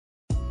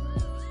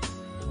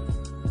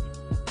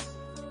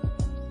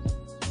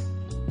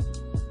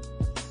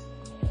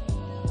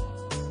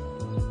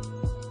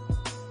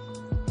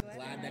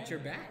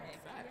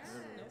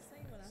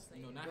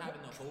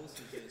host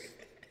who just.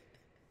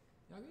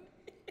 Y'all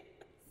good?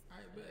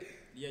 Alright, bet.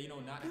 Yeah, you know,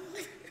 not.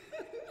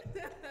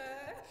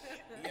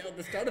 Yo,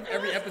 the start of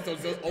every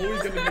episode is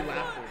always gonna be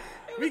laughter.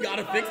 We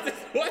gotta fix this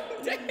one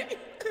day.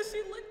 Cause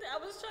she looked. I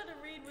was trying to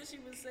read what she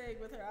was saying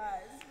with her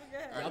eyes.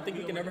 I don't think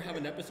we can ever have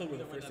an episode where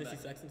the first 60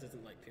 seconds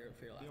isn't like pure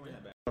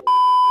laughter.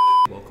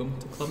 Welcome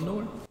to Club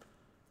Noir.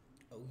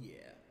 Oh yeah.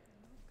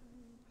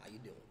 How you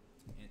doing?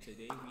 And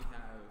today we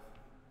have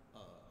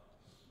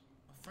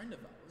a friend of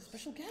ours.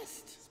 Special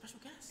guest.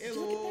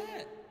 Hello. Look at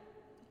that.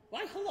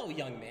 Why, hello,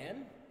 young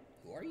man.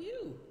 Who are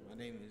you? My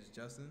name is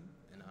Justin,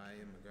 and I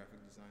am a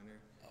graphic designer.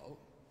 Oh.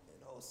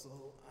 And also,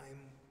 I'm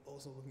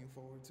also looking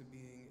forward to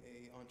being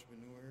an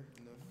entrepreneur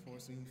in the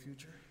foreseeing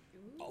future.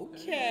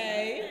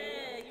 Okay.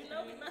 Yeah, you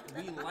know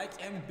We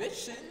like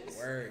ambitions.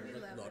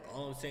 Word. Look,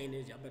 all I'm saying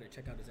is y'all better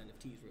check out his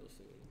NFTs real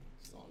soon.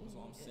 That's all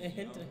I'm A saying.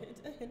 hint, a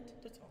hint, a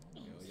hint. That's all.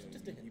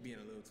 Just a hint. You being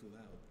a little too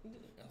loud.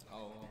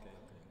 Oh, okay.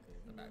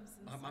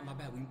 My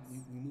bad.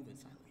 We move in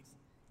sideways.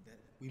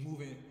 We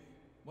moving.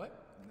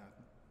 What?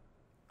 Nothing.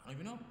 I don't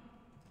even know.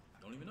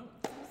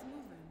 Who's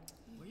moving?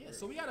 Well, yeah.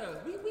 So we got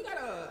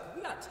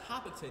a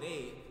topic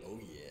today. Oh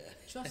yeah.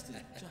 Justin.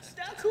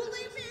 That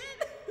Kool-Aid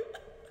man.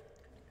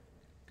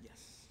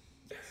 Yes.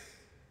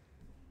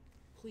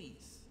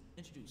 Please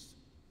introduce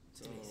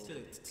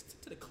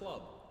to the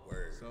club.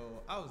 Word.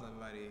 So, I was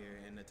invited here,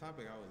 and the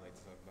topic I would like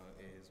to talk about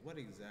is what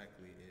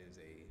exactly is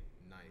a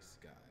nice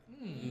guy?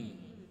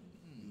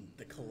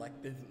 The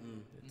collective.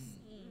 It's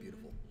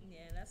beautiful.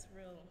 Yeah, that's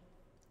real.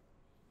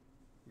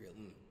 Real.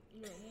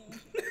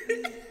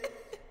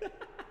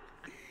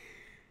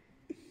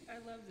 I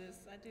love this.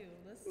 I do.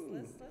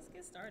 Let's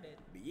get started.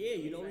 But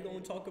yeah, we're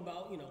gonna talk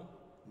about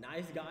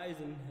nice guys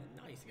and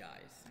nice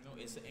guys.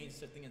 Ain't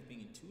such a thing as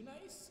being too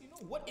nice.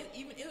 What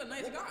even is a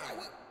nice guy?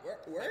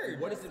 Word.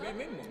 What is the bare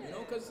minimum?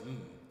 Because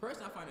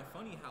personally, I find it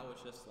funny how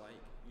it's just like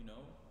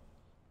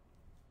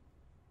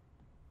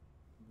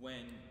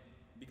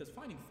because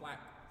finding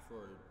flack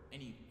for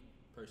any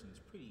person is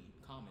pretty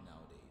common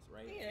nowadays,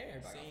 right? Yeah,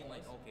 everybody saying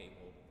like, follows. okay,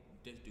 well,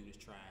 this dude is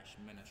trash,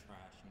 men are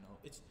trash.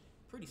 It's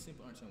pretty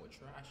simple to understand what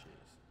trash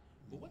is.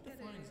 But what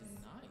defines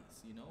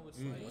nice?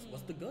 It's like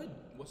What's the good?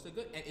 what's the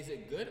good? And is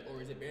it good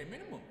or is it bare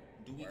minimum?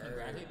 Do we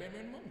congratulate bare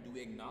minimum? Do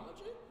we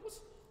acknowledge it?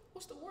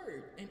 What's the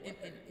word? And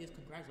is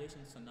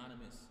congratulations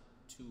synonymous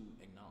to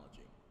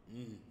acknowledging?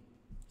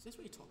 Is this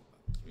what you talk about?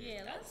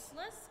 Yeah, let's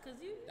cause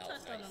you That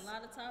was touched on a nice.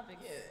 lot of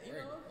topics.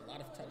 Yeah, A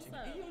lot of touching.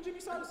 What's up? Jimmy,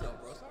 start us off,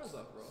 bro.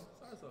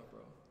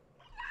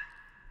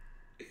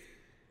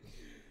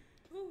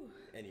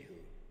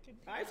 Anywho.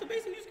 All right, so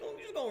basically, just go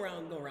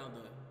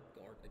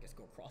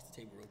across the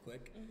table real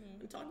quick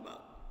and talk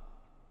about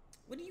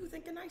what do you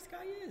think a nice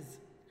guy is?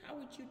 How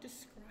would you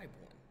describe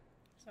one?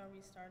 So are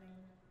we starting?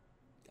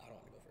 I don't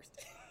want to go first.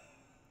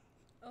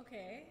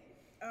 Okay.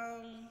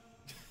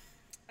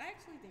 I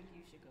actually think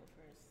you should go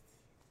first.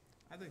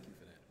 I thank you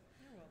for that.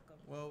 You're welcome.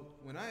 Well,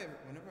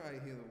 whenever I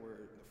hear the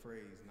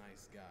phrase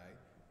nice guy,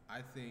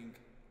 I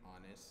think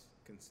honest,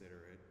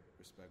 considerate,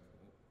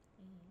 respectful,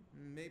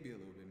 maybe a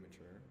little bit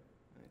mature.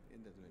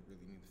 It doesn't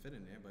really need to fit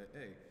in there, but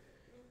hey.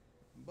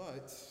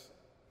 But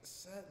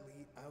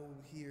sadly, I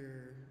will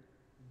hear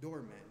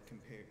doormat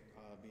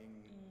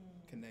being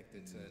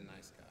connected to a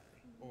nice guy,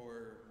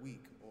 or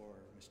weak, or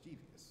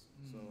mischievous.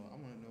 So I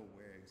want to know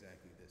where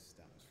exactly this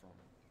stems from.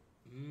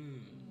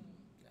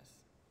 Yes.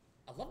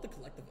 I love the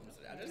collective ones.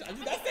 That's it. I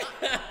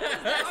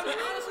mean,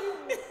 honestly,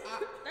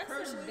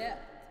 That's in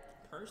depth.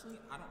 personally,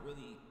 I don't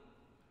really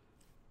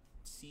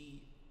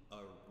see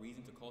a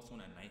reason to call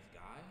someone a nice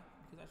guy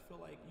because I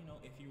feel like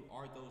if you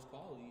are those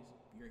qualities,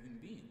 you're a human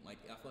being. Like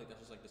I feel like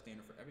that's just like the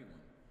standard for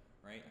everyone,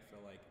 right? I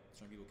feel like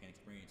some people can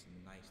experience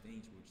nice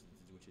things,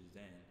 which is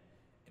then,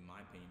 in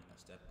my opinion, a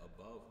step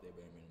above their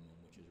bare minimum,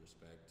 which is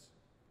respect,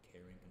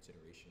 caring,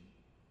 consideration.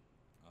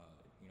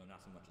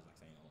 Not so much as like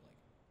saying like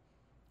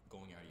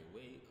going out of your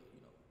way.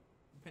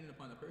 Depending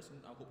upon the person,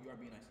 I hope you are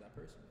being nice to that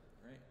person,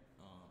 right?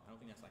 I don't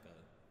think that's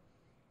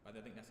I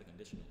think that's a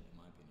conditional, in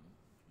my opinion.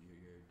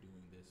 You're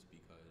doing this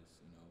because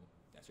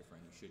that's your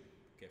friend. You should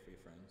care for your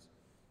friends.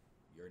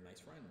 You're a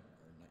nice friend,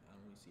 I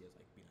don't really see it as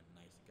like being a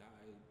nice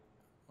guy.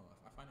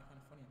 I find it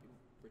kind of funny how people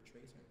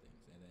portray certain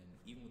things, and then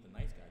even with the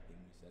nice guy thing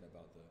you said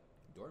about the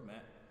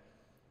doormat,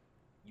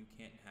 you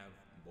can't have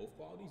both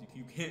qualities.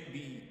 You can't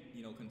be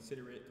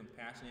considerate,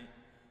 compassionate,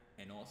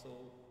 and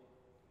also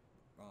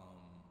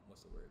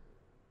what's the word?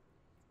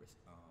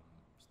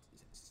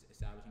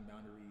 Establishing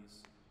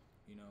boundaries.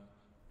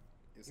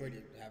 Where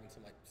you having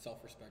some like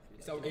self-respect.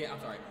 I'm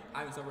sorry.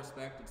 Having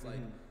self-respect. It's like,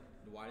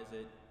 why is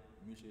it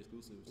mutually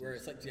exclusive? Where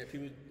it's like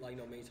people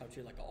many times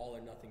treat it like an all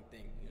or nothing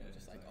thing.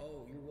 Just like,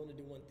 oh, you're willing to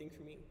do one thing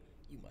for me,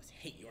 you must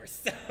hate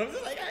yourself.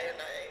 It's like,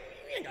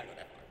 we ain't gotta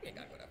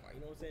go that far. You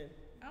know what I'm saying?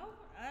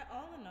 I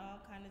all in all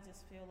kind of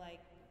just feel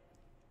like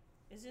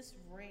it's just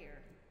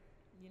rare,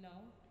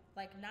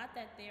 Like not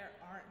that there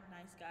aren't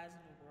nice guys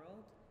in the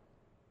world.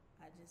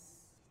 I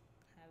just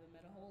haven't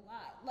met a whole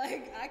lot.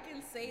 Like I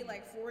can say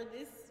like for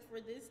this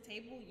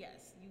table,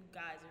 yes, you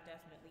guys are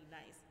definitely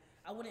nice.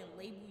 I wouldn't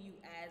label you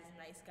as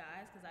nice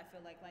guys because I feel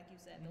like you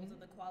said, those are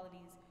the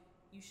qualities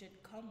you should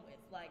come with.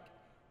 Like,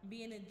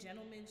 being a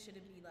gentleman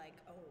shouldn't be like,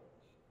 oh,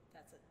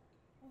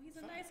 he's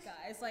a nice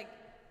guy. It's like,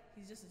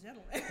 he's just a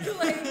gentleman.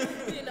 Like,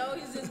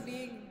 he's just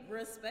being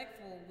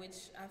respectful,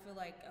 which I feel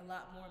like a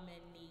lot more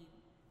men need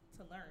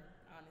to learn,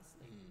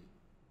 honestly.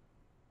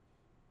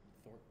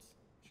 Thoughts,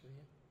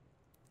 Sheria?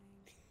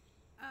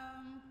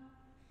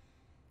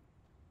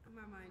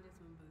 My mind just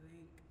went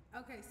blank.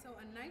 Okay, so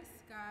a nice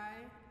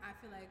guy, I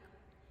feel like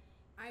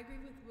I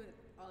agree with what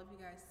all of you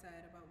guys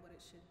said about what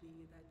it should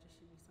be, that just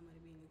should be somebody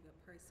being a good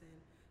person.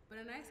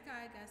 But a nice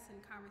guy, I guess,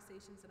 in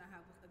conversations that I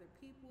have with other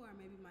people or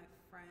maybe my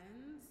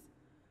friends,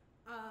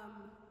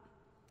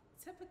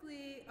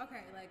 typically,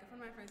 okay, like if one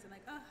of my friends are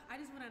like, oh, I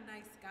just want a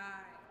nice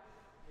guy.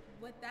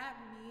 What that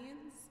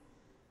means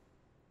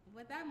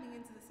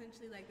is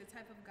essentially like the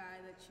type of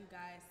guy that you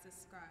guys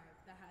describe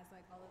that has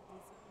like all of these,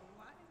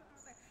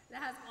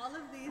 that has all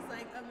of these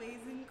like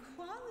amazing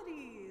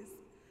qualities.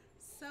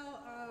 So,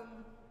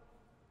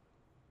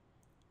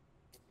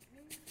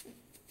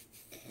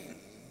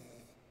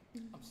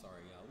 I'm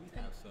sorry, y'all. We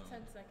have some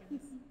 10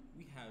 seconds.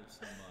 We have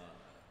some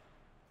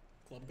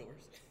Club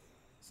goers.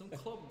 some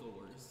club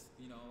goers.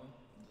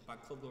 By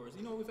club goers,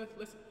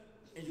 let's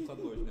enter club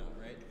goers now,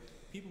 right?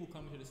 People who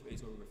come into the space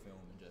where we film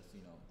and just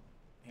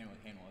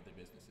handle other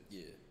businesses.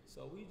 Yeah.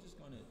 So we just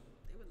gonna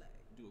they were like,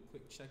 do a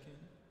quick check-in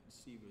and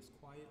see if it's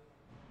quiet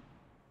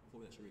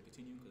before that Sheria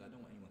continue, because I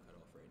don't want anyone cut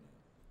off right now.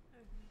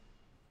 okay.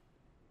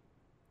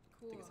 I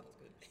Cool. think it sounds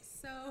good.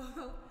 So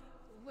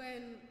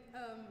when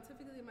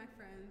typically my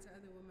friends or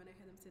other women, I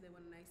hear them say they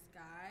want a nice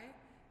guy,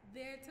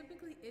 there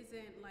typically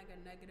isn't like a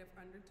negative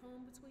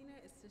undertone between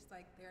it. It's just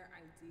like their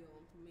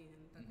ideal man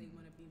that they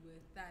want to be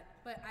with.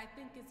 But I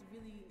think it's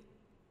really,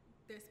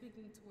 they're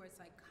speaking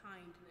towards like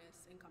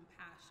kindness and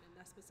compassion.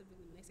 That's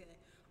specifically when they say like,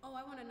 oh,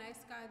 I want a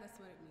nice guy,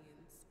 that's what it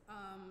means.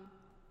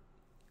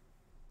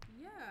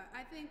 Yeah,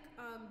 I think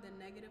the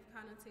negative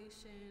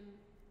connotation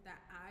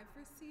that I've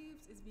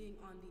received is being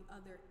on the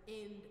other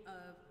end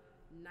of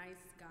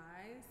nice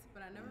guys,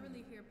 but I never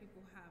really hear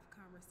people have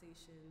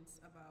conversations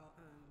about,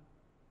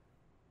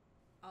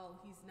 oh,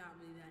 he's not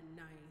really that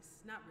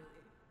nice. Not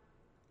really.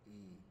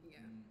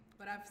 Yeah.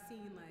 But I've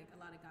seen like a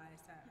lot of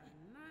guys that are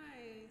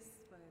nice,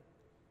 but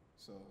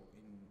So,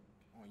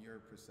 on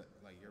your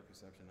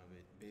perception of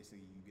it,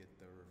 basically you get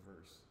the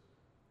reverse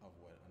of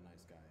what a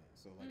nice guy is.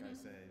 So, like I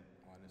said,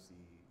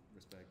 honesty,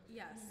 respect.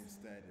 yes.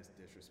 Instead, it's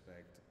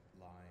disrespect,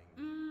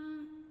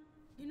 lying.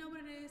 You know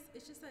what it is?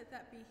 It's just like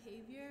that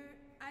behavior.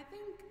 I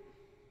think.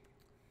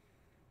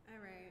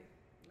 All right,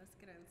 let's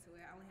get into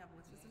it. I only have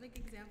one specific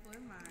example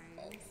in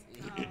mind.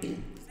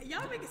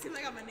 Y'all make it seem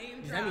like I'm a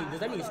name drop.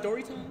 Does that mean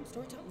story time?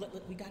 Story time?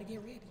 We gotta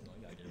get ready. No,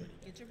 you gotta get ready.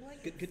 Get your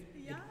blanket.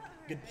 Yeah.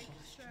 good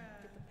Extra.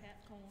 Get the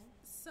popcorn.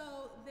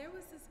 So there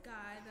was this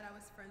guy that I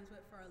was friends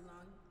with for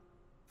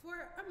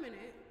a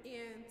minute,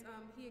 and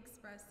he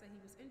expressed that he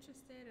was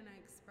interested, and I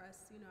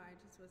expressed, I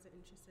just wasn't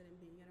interested in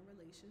being in a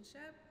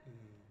relationship.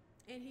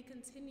 And he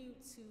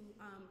continued to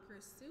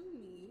pursue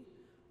me,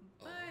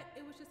 but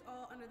it was just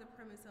all under the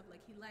premise of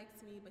like he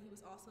liked me, but he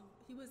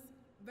was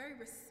very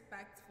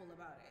respectful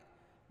about it.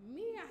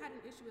 Me, I had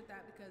an issue with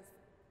that because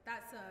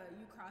that's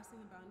you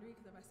crossing a boundary.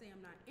 Because if I say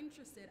I'm not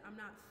interested, I'm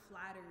not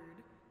flattered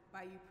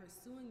by you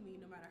pursuing me,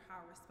 no matter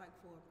how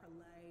respectful or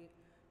polite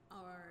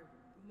or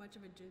much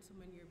of a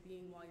gentleman you're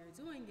being while you're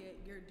doing it.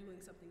 You're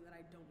doing something that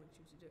I don't want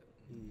you to do.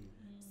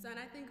 So, and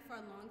I think for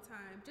a long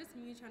time, just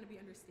me trying to be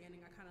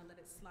understanding, I kind of let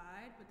it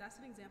slide. But that's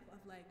an example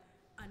of like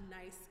a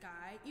nice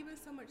guy. Even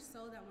so much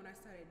so that when I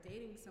started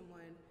dating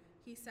someone,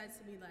 he said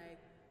to me like,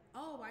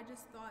 oh, I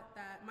just thought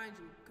that, mind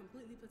you,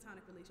 completely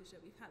platonic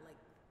relationship. We've had like,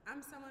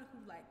 I'm someone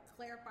who like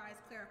clarifies.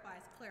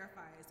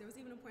 There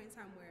was even a point in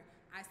time where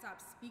I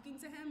stopped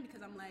speaking to him because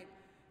I'm like,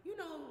 you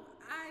know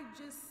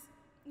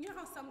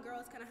how some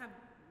girls kind of have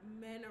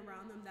men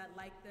around them that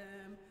like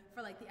them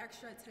for like the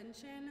extra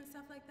attention and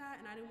stuff like that,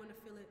 and I didn't want to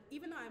feel it.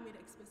 Even though I made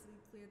it explicitly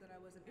clear that I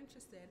wasn't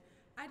interested,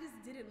 I just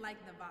didn't like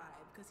the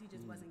vibe because he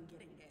just wasn't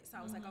getting it. So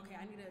I was like, okay,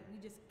 we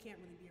just can't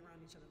really be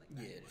around each other like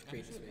that. Yeah, just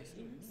create the space.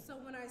 So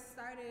when I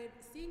started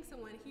seeing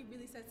someone, he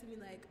really said to me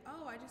like,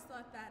 oh, I just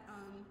thought that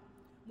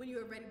when you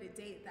were ready to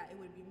date that it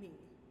would be me.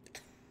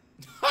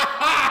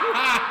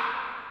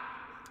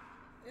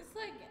 It's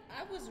like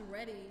I was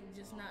ready,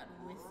 just not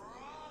with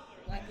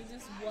it. Like it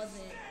just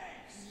wasn't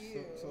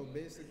you. So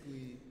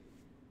basically,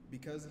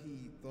 because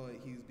he thought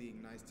he was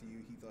being nice to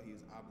you, he thought he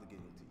was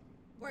obligated to you.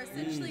 Or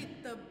essentially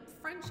the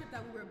friendship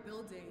that we were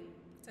building,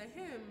 to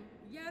him,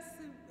 yes,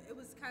 it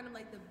was kind of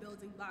like the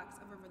building blocks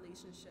of a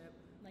relationship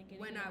Like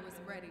when I was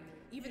ready,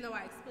 even though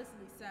I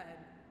explicitly said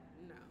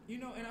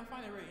no. And I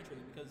find it very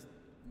interesting because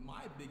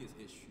my biggest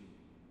issue,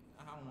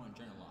 I don't want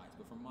to generalize,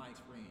 but from my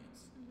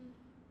experience,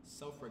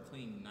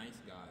 self-proclaimed nice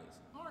guys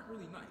aren't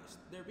really nice.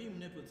 They're being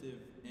manipulative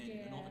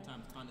and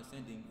oftentimes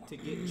condescending to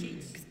get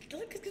cheats.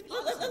 Let's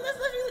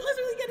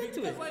really get into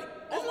it. Because like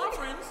all my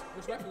friends,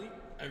 respectfully,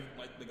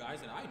 like the guys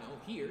that I know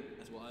here,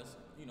 as well as a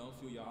few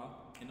of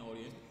y'all in the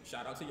audience.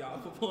 Shout out to y'all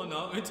for pulling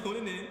up and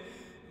tuning in.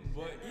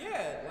 But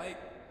yeah, like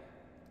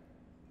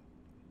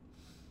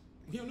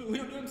we don't do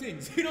them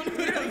things. We don't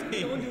do them We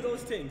things. don't do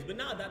those things. But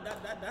no,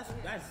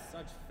 that's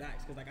such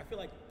facts. Because like I feel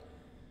like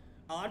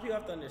a lot of people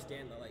have to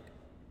understand that like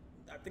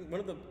I think one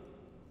of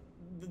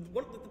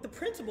the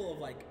principle of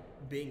like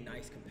being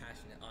nice,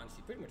 compassionate,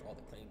 honesty, pretty much all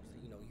the claims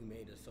that you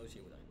made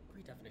associated with that.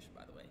 Great definition,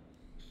 by the way,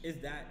 is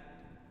that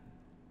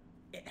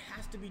it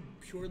has to be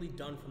purely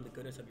done from the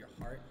goodness of your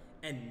heart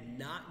and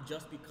not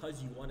just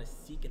because you want to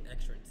seek an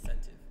extra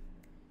incentive.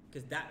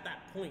 Because that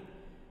point,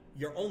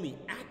 you're only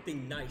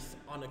acting nice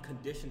on a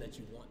condition that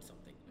you want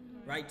something,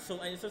 right? So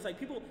and it's just like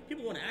people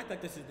want to act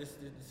like this is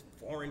this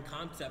foreign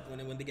concept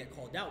when they get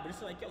called out, but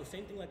it's like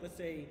same thing like let's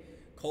say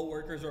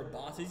coworkers or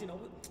bosses,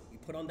 we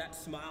put on that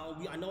smile.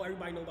 I know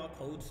everybody know about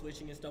code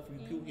switching and stuff.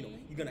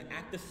 You're gonna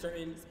act a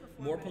certain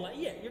more polite.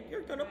 Yeah,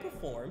 you're gonna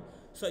perform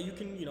so you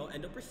can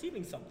end up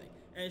receiving something,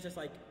 and it's just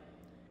like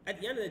at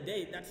the end of the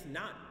day, that's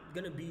not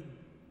gonna be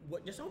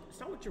it's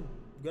not what you're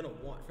gonna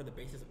want for the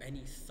basis of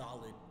any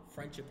solid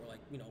friendship or like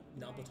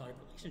non-platonic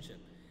relationship.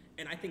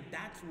 And I think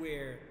that's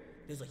where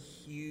there's a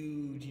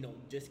huge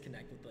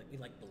disconnect with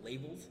like the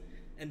labels,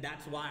 and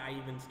that's why I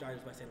even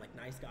started by saying like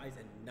nice guys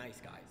and nice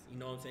guys. You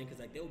know what I'm saying? Because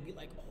like they'll be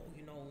like,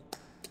 oh,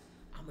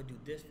 I'm gonna do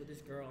this for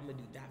this girl, I'm gonna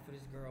do that for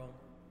this girl,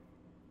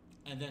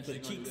 And then for the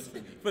she's gonna do cheeks, this for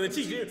me. for the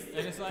cheeks,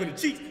 And it's for like,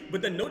 the cheeks,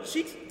 but then no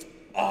cheeks.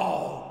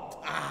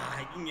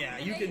 Yeah,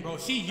 you can. bro,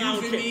 she I don't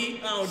using care- me.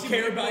 I don't she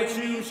care about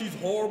manipulating you. me. She's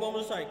horrible. I'm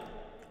just like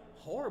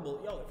horrible.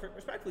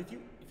 Respectfully, if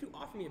you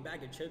offer me a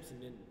bag of chips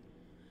and then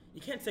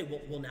you can't say,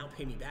 well, now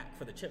pay me back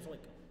for the chips. I'm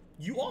like,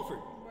 you offered,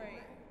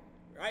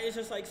 right? It's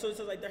just like so. It's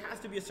just like there has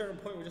to be a certain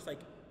point where just like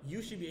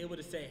you should be able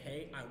to say,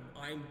 hey,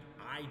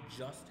 I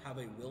just have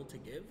a will to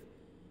give,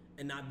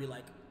 and not be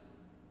like,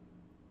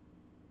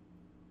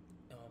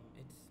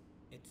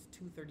 it's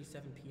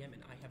 2:37 p.m.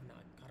 and I have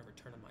not got a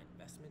return on my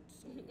investment.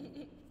 So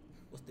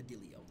what's the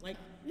dealio? Like,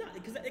 yeah,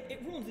 because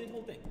it ruins the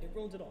whole thing. It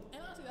ruins it all.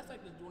 And honestly, that's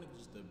like one of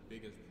just the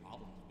biggest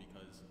problems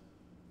because,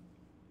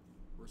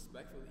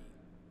 respectfully,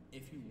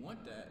 if you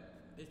want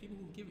that, there's people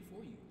who give it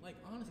for you. Like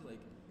honestly,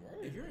 like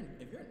Right. if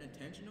you're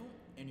intentional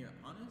and you're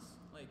honest,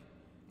 like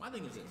my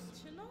thing is this,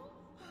 Intentional?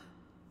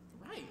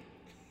 right?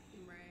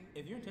 Right.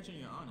 If you're intentional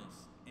and you're honest,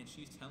 and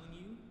she's telling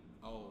you,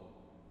 oh,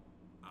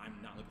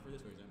 I'm not looking for this,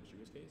 for example,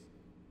 Sheria's case,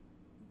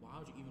 why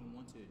would you even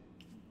want to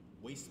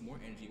waste more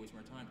energy, waste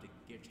more time to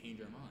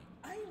change your mind?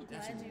 I am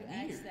That's glad you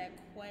weird. asked that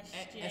question.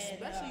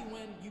 Especially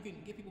when you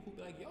can get people who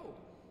be like, yo,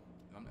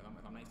 if I'm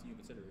nice to you,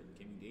 consider it.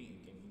 Can we date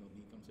and can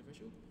we become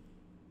superficial?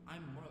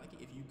 I'm more like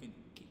if you can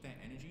keep that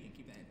energy and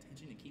keep that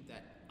intention and keep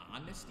that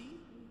honesty,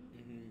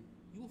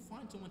 you will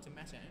find someone to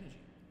match that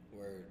energy.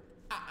 Word.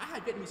 I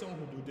had yet to meet someone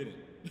who didn't.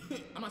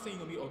 I'm not saying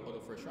you're gonna be on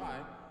the first try,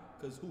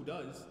 because who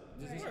does?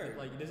 This isn't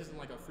like this isn't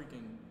like a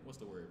freaking what's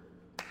the word?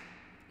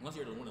 Unless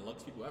you're the one that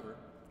loves people ever.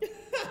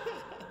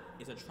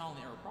 It's a trial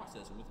and error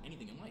process with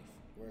anything in life.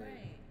 Word.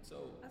 Right.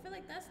 So I feel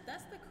like that's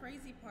the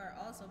crazy part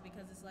also,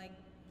 because it's like,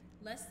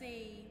 let's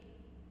say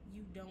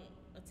you don't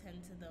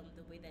attend to them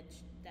the way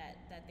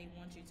that they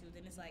want you to,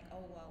 then it's like,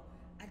 oh well,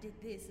 I did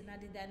this and I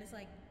did that, and it's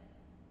like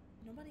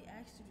nobody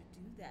asked you to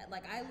do that.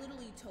 Like I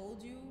literally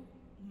told you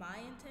my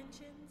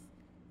intentions,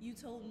 you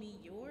told me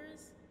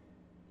yours.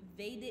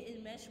 They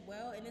didn't mesh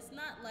well, and it's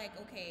not like,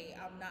 okay,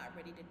 I'm not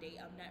ready to date,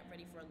 I'm not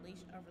ready for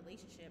a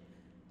relationship.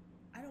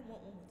 I don't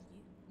want one with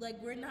you.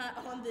 Like we're not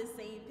on the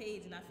same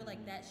page, and I feel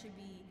like that should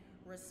be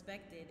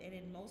respected. And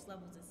in most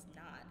levels, it's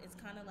not. It's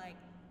kind of like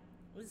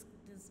this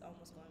is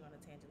almost going on a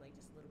tangent, like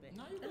just a little bit.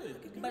 no, you're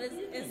good. But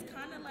it's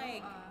kind of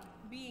like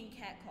being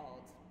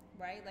catcalled,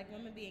 right? Like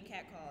women being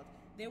catcalled.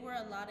 There were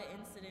a lot of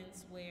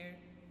incidents where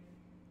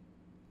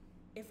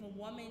if a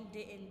woman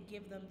didn't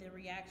give them the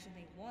reaction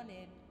they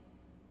wanted,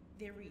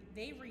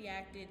 they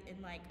reacted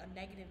in like a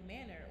negative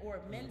manner. Or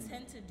men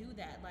tend to do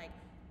that. Like,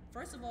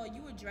 first of all,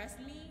 you addressed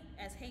me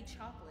as hey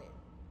chocolate,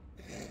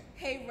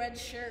 hey red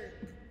shirt.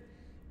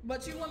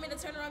 But you want me to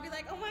turn around and be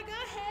like, oh my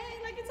god,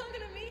 hey, like you're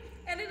talking to me,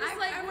 and it's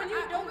like when you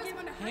I don't always give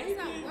wonder, how does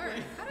that work?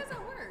 How does that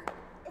work?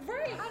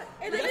 right, and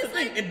But then that's it's the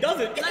thing. like, It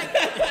doesn't.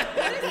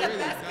 What is the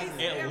best case It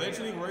scenario?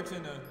 literally works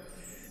in a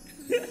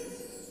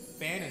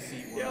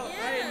fantasy world.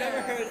 Yo, I ain't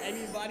never heard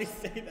anybody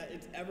say that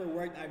it's ever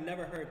worked. I've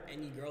never heard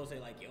any girl say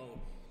like, yo,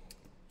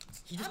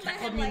 he just I might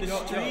catcalled have, me in the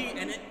like, street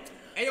and it.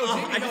 Hey, yo,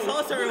 Jimmy, I just saw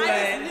a certain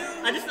way.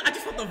 I just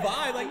felt the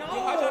vibe. Like, no,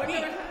 how'd it you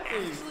never meet?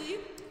 happened. Actually,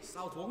 so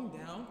I was walking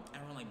down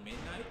around like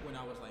midnight when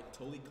I was like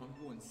totally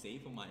comfortable and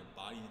safe in my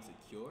body and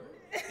secure,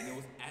 and it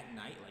was at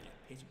night, like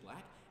at pitch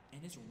black,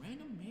 and this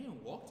random man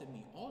walked at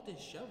me all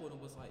disheveled and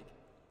was like,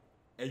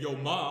 "Hey, yo,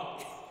 ma,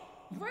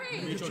 right.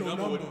 get your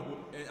number."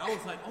 And I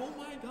was like, "Oh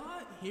my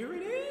god, here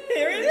it is."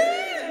 Here it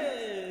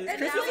is. And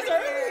Christmas now is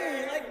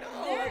early. Like,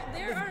 no,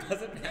 there this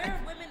doesn't are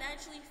happen. women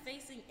actually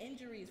facing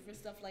injuries for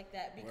stuff like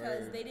that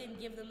because Word. they didn't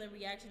give them the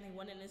reaction they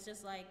wanted. And it's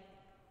just like,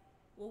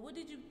 well, what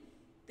did you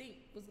think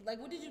was like?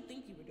 What did you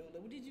think you were doing?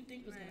 Like, what did you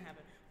think was gonna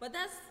happen? But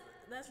that's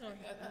no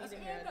neither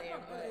here nor there.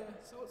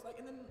 But So it's like,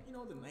 and then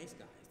the nice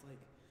guys, like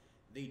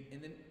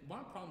and then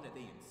one problem that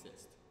they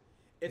insist.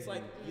 It's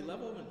like you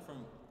level them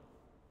from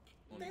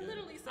They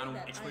literally say I don't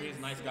that. experience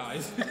I nice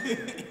guys.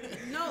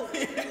 No,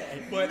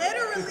 But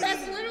literally.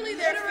 That's literally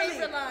their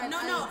favorite line.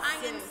 No, I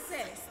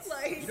insist.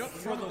 Like, You don't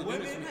For the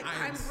women, like,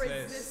 I I'm insist.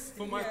 resisting.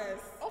 for my Yes.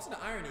 also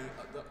the irony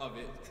of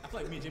it, I feel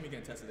like me and Jimmy can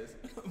attest to this.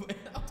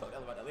 I'll talk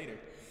about that later.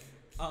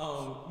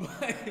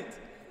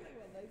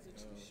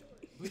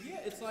 But yeah,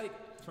 it's like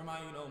for my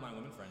my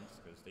women friends,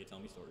 because they tell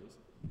me stories.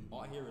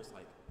 All I hear is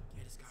like,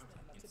 yeah, this guy was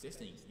like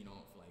insisting,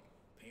 for like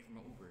paying for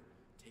my Uber,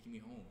 taking me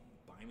home,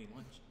 buying me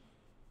lunch.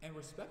 And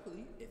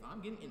respectfully, if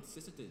I'm getting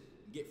insisted to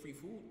get free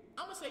food,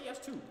 I'm gonna say yes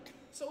too.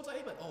 So it's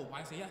like, oh,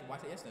 why say yes? Why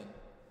say yes then?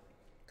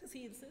 because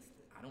he insisted.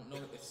 I don't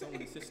know if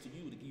someone insists to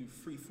you to give you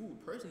free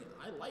food. Personally,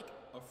 I like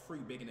a free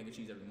bacon, egg, and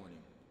cheese every morning.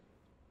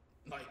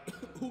 Like,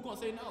 who gonna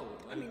say no?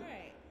 Like,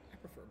 Right. I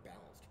prefer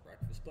balanced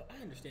breakfast, but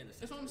I understand the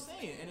that's what I'm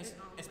saying, and it's,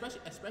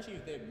 especially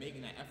if they're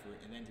making that effort,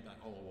 and then to be like,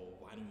 oh, well,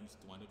 why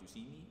don't you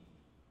see me?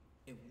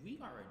 If we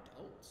are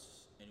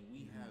adults and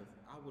we have,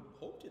 I would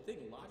hope to think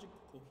logical,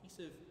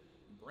 cohesive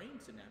brain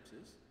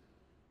synapses,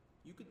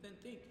 you could then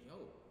think, yo,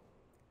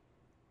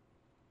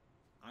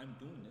 I'm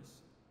doing this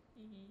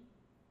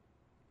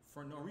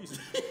for no reason.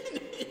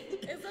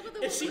 It's something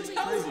that If she will really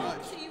tells talk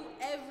you. to you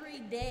every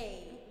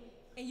day,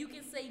 and you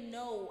can say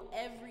no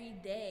every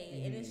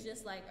day, and it's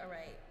just like, all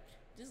right,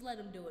 just let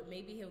him do it.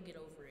 Maybe he'll get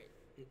over it.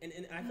 And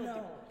I feel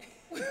No.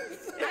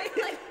 I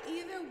feel like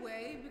either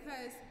way,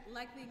 because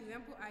like the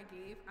example I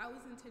gave, I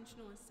was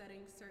intentional in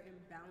setting certain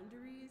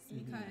boundaries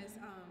because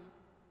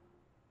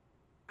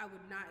I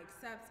would not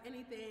accept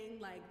anything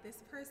like this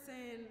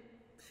person.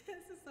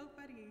 This is so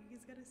funny.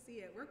 He's gonna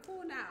see it. We're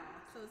cool now,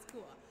 so it's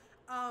cool.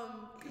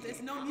 Cause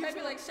there's no I'd be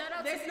mutual. like, shout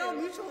out to there's no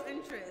you. mutual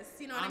interest.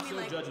 You know what I'm I mean?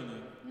 still Like, judging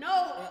you. no,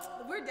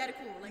 we're dead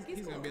cool. Like he's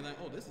He's cool. gonna be like,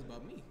 oh, this is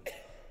about me.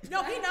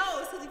 No, he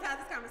knows because we've had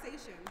this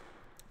conversation.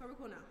 But we're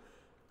cool now.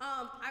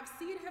 I've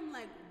seen him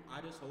like.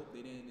 I just hope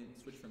they didn't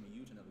switch from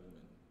you to another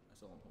woman.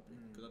 That's all I'm hoping.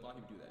 Because a lot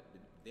of people do that.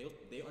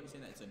 They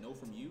understand that it's a no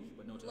from you,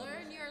 but no to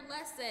Learn others. your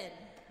lesson.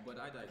 But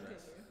I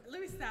digress.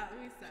 Let me stop.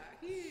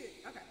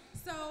 Okay.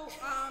 So,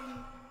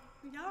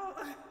 y'all,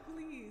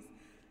 please.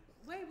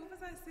 Wait, what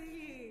was I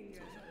saying?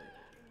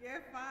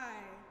 You're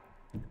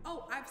fine.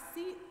 Oh, I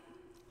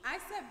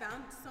set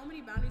so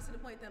many boundaries to the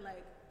point that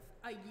like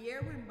a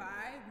year went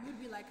by, we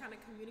would be like kind of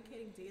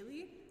communicating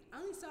daily. I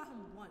only saw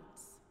him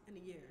once in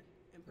a year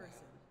in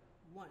person.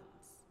 Once.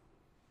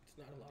 it's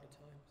not a lot of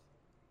times.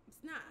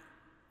 It's not.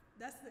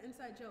 That's the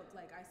inside joke.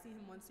 Like I see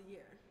him once a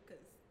year,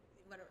 cause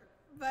whatever.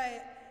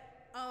 But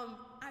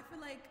I feel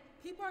like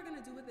people are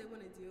gonna do what they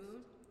want to do,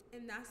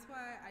 and that's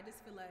why I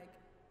just feel like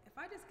if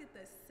I just get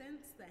the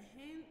sense, the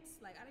hints,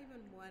 like I don't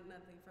even want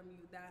nothing from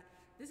you that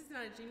this is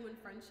not a genuine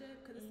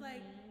friendship, cause it's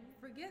like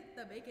forget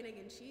the bacon, egg,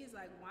 and cheese.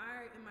 Like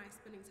why am I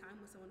spending time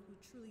with someone who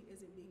truly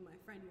isn't being my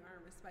friend? You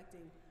aren't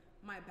respecting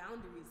my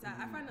boundaries.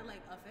 I find it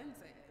like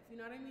offensive. You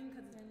know what I mean?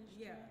 Cause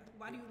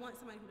why do you want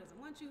somebody who doesn't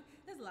want you?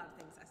 There's a lot of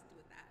things that has to do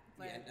with that.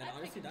 But Yeah, and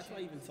honestly, that's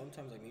why even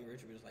sometimes like me and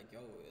Richard were just like,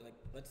 yo, like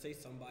let's say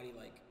somebody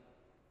like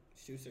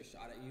shoots their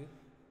shot at you,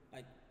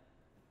 like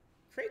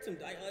create some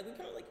like we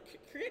kind of like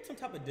create some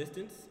type of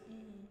distance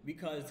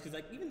because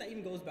like that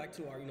even goes back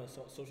to our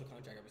social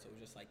contract episode.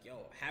 Just like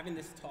yo, having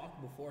this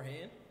talk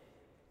beforehand,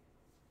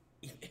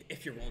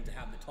 if you're willing to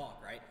have the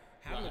talk, right?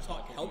 Having the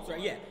talk helps, right?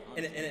 Yeah,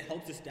 and it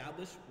helps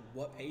establish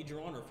what page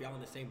you're on or if you're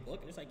on the same book.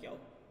 And it's like yo,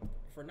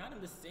 if we're not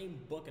in the same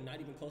book and not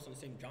even close on the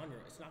same genre,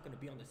 it's not going to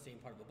be on the same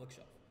part of the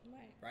bookshelf.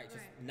 Right? It's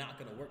just not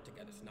going to work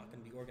together. It's not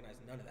going to be organized,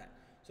 none of that.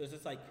 So it's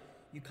just like,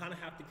 you kind of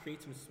have to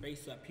create some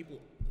space so that people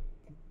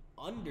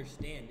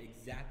understand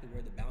exactly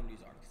where the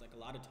boundaries are. Because like a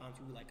lot of times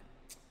people are like,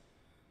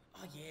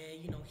 oh yeah,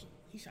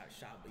 he shot a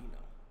shot, but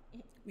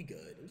we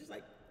good. I'm just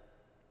like,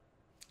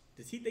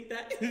 does he think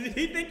that? Does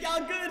he think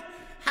y'all good?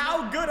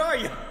 How good are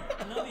you?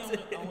 Another thing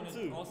I want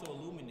to also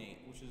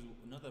illuminate, which is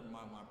another of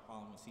my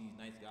problem with seeing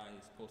nice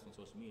guys post on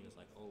social media. It's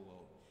like, oh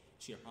well,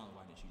 she had a problem.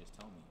 Why didn't she just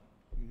tell me?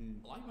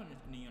 A lot of people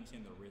need to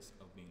understand the risk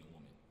of being a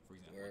woman. For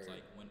example, it's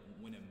like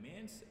when a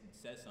man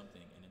says something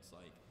and it's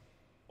like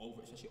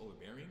especially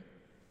overbearing,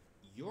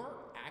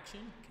 your action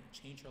can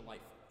change her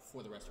life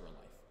for the rest of her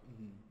life.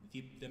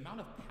 The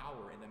amount of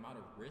power and the amount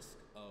of risk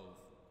of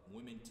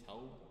women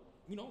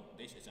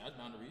they it has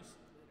boundaries.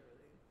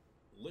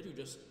 Literally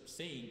just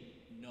saying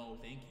no,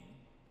 thank you,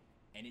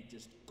 and it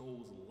just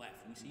goes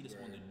left. We see this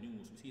on the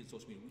news. We see it on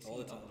social media. We see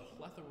a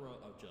plethora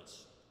of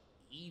just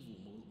evil,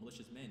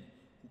 malicious men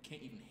who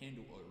can't even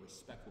handle a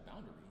respectful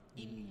boundary.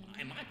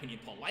 In my opinion,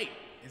 polite.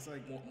 It's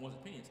like more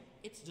opinions.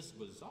 It's just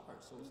bizarre.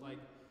 So it's like,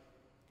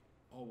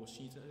 oh, well,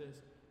 she said this.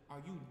 Are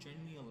you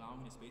genuinely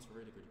allowing a space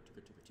for her to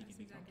critique and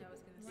be comfortable?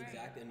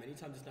 Exactly, and many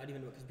times it's not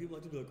even because people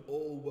like to be like,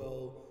 oh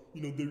well,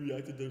 they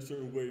reacted a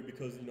certain way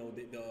because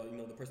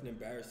the person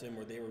embarrassed them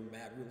or they were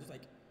mad. It's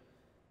like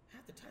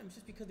half the time it's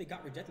just because they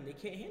got rejected and they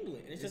can't handle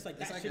it, and it's just like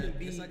that shouldn't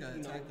be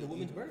the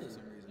woman's burden. For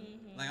some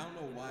reason. Like I don't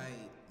know why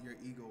your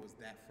ego is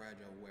that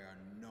fragile where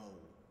a no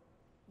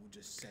will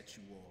just set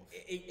you off.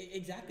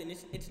 Exactly, and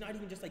it's not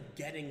even just like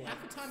getting like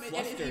half the time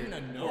flustered. it isn't even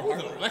a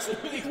no. That's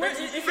really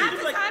crazy. Half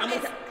the time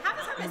is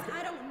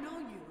I don't know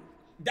you.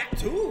 That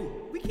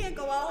too. We can't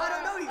go out. I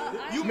don't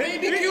know you. You may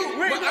be cute,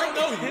 but I don't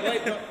know you.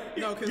 Like,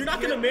 No, 'cause You're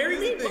not gonna marry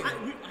me? here's the But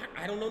thing.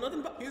 I don't know nothing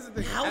about. Here's the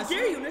thing. How As-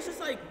 dare you? And it's just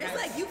like It's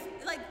like you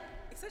like,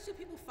 especially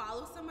people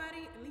follow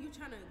somebody and then you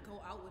trying to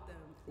go out with them.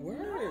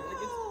 Word.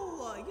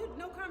 Like, No, you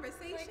no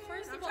conversation. Like,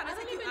 first I'm of all, trying I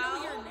to don't take you even know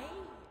out. your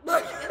name.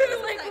 Like, Like, I what feel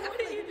are like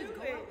you just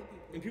go doing? out with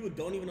people. and people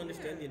don't even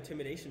understand the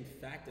intimidation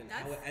fact and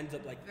how it That's ends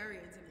up like very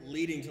intimidating.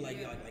 leading to like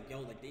Yeah. like yo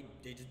like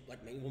they just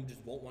like many women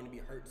just won't want to be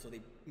hurt, so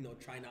they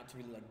try not to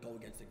really like go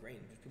against the grain.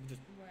 Just people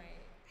just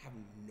Right. have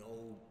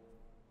no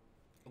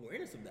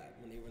awareness of that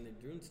when they're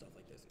doing stuff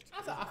like this.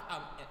 It's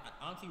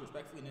honestly,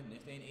 respectfully, in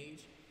this day and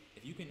age,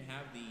 if you can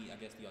have the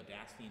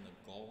audacity and the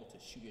gall to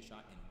shoot your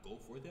shot and go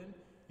for them,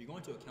 you're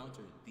going to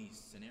encounter these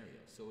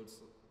scenarios. So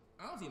it's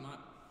honestly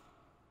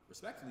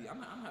respectfully, I'm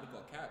not to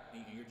call cap,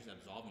 and you're just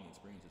absolving the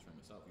experiences from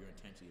yourself. You're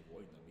intentionally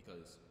avoiding them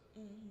because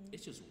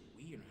it's just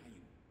weird how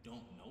you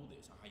don't know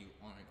this, or how you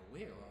aren't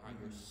aware, or how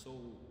you're so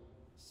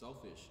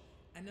selfish.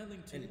 And another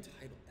thing too,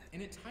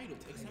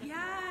 entitled. Exactly.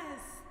 Yes,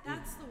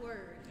 that's the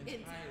word.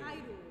 Entitled.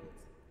 Entitled.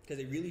 because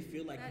they really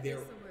feel like That they're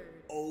is the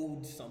word.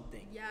 owed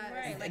something. Yes.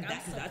 Right, like, and I'm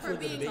that's for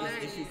where the being biggest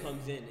nice. issue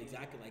comes in.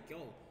 Exactly, like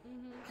yo,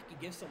 I could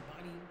give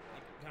somebody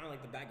like kind of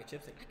like the bag of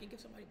chips. Like I can give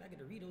somebody a bag of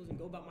Doritos and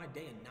go about my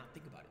day and not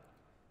think about it,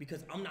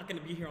 because I'm not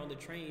gonna be here on the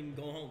train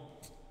going home.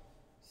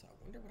 So I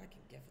wonder what I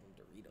can get for them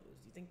Doritos.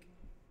 Do you think?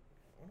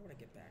 I wonder what I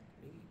get back.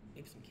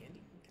 Maybe some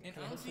candy. And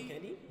Can I have some honestly,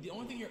 candy? the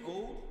only thing you're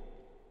owed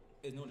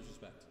is no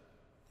disrespect.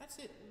 That's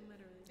it.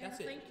 Literally. That's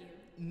And it. thank you.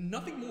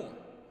 Nothing more.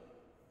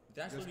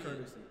 That's Just literally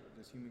it. courtesy,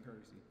 just human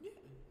courtesy. Yeah.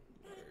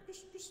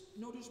 Just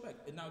no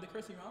disrespect. And now they're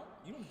cursing you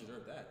out. You don't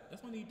deserve that.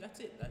 That's when that's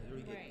it. That's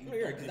really Right. it. No,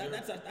 you're right, 'cause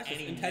that's just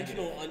any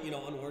intentional,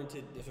 negative.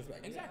 unwarranted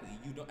disrespect. Exactly.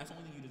 You don't. That's the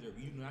only thing you deserve.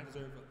 You do not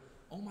deserve.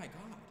 Oh my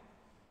God.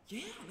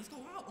 Yeah, let's go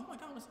out. Oh my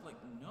God. Let's like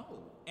no.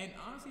 And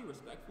honestly,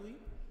 respectfully,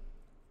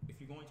 if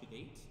you're going to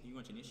date, you're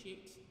going to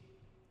initiate.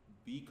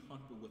 Be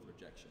comfortable with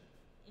rejection.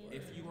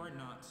 If you are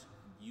not,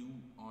 you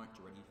aren't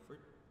ready for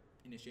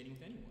initiating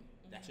with anyone.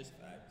 That's just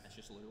fact. That's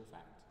just a literal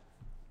fact.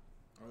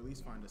 Or at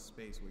least find a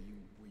space where you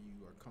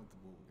are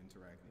comfortable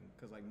interacting,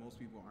 because like most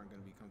people aren't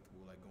going to be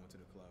comfortable like going to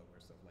the club or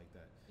stuff like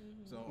that.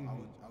 So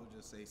I would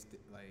just say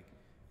like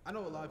I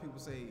know a lot of people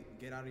say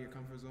get out of your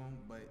comfort zone,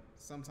 but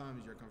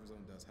sometimes your comfort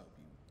zone does help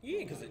you.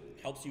 Yeah, because it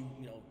helps you,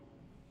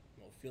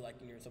 feel like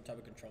you're in some type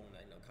of control, and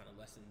that kind of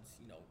lessens,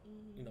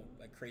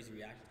 like crazy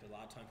reactions. 'Cause a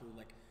lot of times people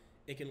like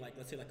it can like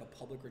let's say like a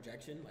public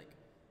rejection, like,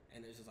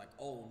 and it's just like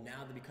oh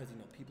now that because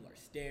people are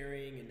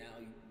staring and now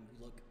you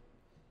look.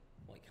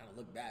 Well, you kind of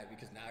look bad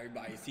because now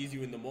everybody sees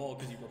you in the mall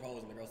because you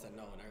proposed and the girl said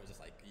no, and I was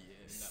just like,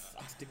 yeah,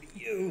 sucks to be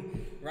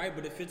you, right?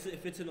 But if it's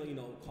in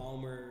a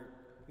calmer,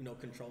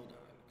 controlled.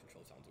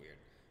 Control sounds weird.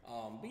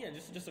 But yeah,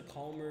 just a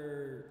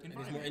calmer, and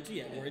it's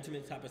more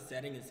intimate type of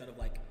setting instead of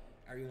like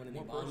everyone in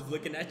the mall is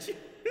looking at you.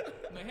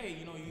 Like, hey,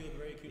 you look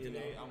very cute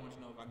today. I want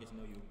to know if I get to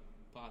know you.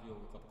 Pause you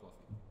over a cup of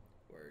coffee.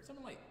 Word.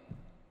 Something like.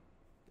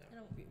 No, I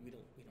don't- we don't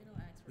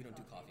ask for we don't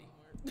do coffee.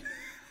 anymore. We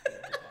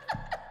don't do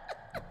coffee.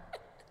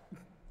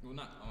 Well,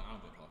 I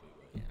don't drink coffee,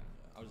 but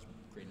Yeah. I was just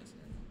creating a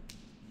scenario.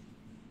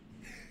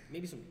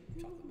 Maybe some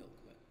chocolate milk,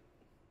 but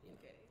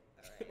Okay.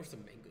 All right. or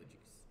some mango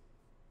juice.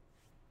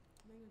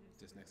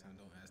 Just next time,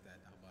 don't ask that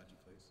Albaji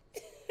place.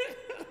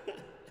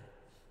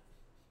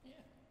 Yeah.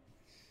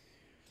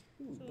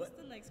 Ooh, So but what's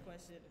the next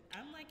question?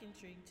 I'm like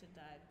intrigued to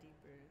dive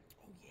deeper.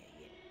 oh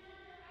yeah.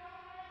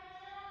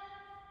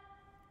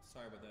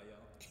 Sorry about that,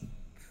 y'all.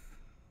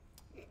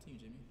 Team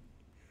Jimmy.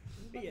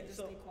 I'm about Yeah, to just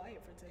so- be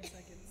quiet for 10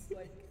 seconds.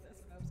 Like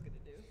that's what I was gonna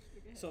do.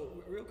 Okay.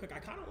 So real quick, I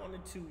kind of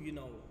wanted to,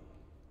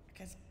 I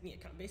guess,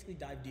 basically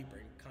dive deeper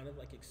and kind of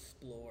like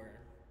explore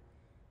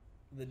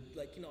the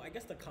I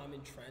guess the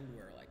common trend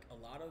where like a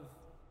lot of,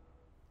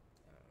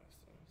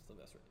 what's the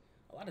best word?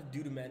 A lot of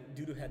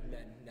doo-doo head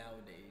men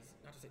nowadays.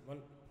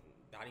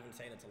 Not even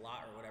saying it's a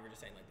lot or whatever,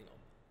 just saying like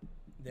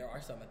there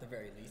are some at the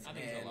very least. I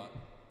think it's a lot.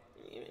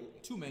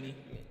 And- Too many.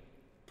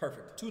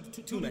 Perfect.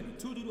 Too many.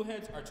 Two doodle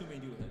heads are too many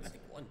doodle I heads.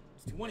 think one.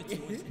 One is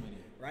too many.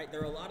 Right?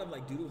 There are a lot of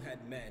like doodle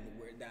head men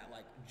that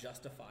like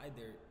justify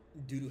their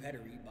doodle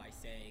headery by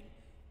saying,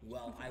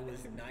 well, I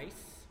was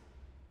nice,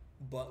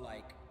 but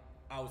like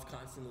I was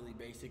constantly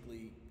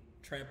basically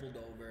trampled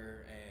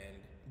over and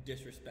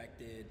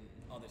disrespected and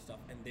other stuff,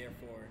 and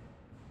therefore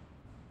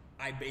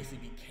I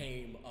basically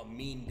became a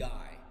mean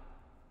guy.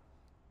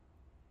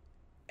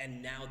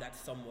 And now that's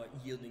somewhat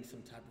yielding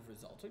some type of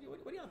results. What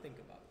do y'all think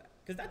about that?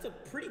 Because that's a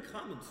pretty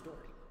common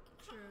story.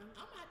 True.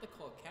 I'm gonna have to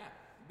call cap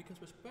because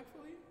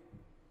respectfully,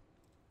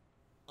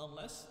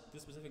 unless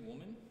this specific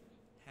woman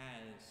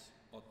has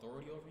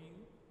authority over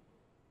you,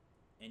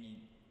 and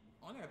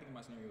only thing I think in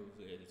my scenario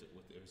is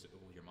with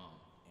your mom.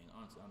 And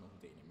honestly, I don't know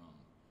who's dating your mom.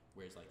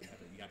 Where it's like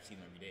you have to see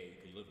them every day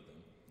because you live with them.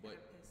 But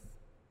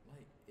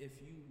like, if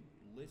you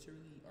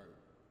literally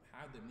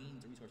have the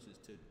means and resources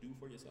to do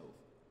for yourself,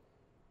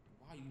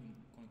 why are you even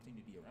going to continue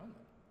to be around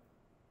them?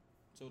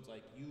 So it's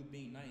like you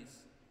being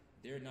nice,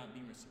 they're not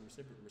being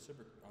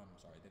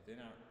they're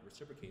not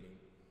reciprocating,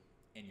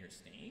 and you're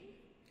staying.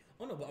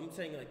 Oh no, but I'm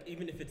saying like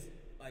even if it's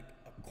like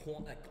a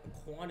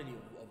quantity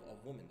of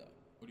women though.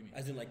 What do you mean?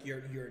 As in like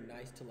you're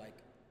nice to like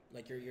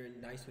you're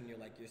nice when you're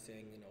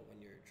saying, you know, when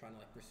you're trying to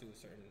like pursue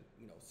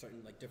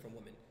certain like different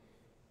women,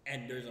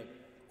 and there's a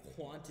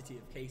quantity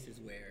of cases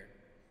where,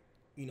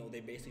 you know, they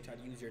basically try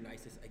to use your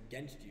niceness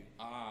against you.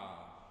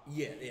 That's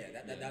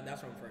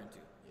what I'm referring to.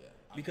 Yeah.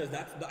 Because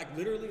that's like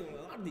literally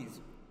a lot of these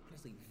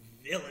honestly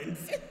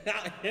villains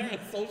out here on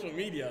social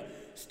media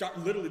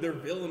their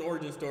villain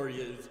origin story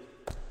is,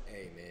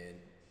 hey man,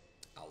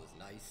 I was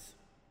nice,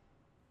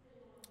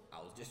 I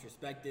was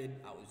disrespected,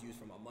 I was used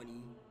for my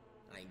money,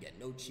 I ain't get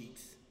no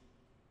cheeks,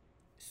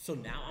 so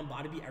now I'm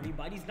about to be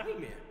everybody's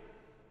nightmare.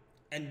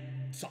 And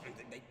something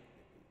they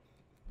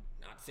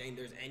not saying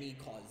there's any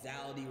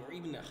causality or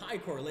even a high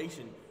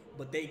correlation,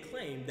 but they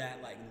claim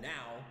that like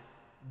now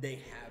they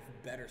have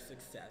better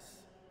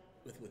success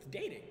with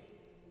dating.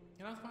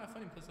 And I find it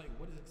funny because, like,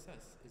 what is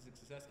success? Is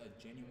success a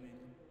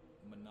genuine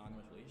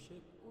monogamous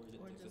relationship, or is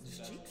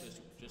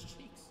it just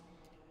cheeks?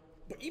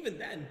 But even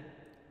then,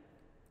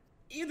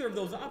 either of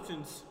those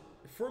options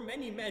for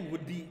many men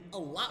would be a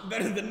lot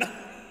better than that.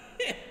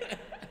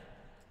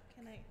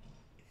 Can I?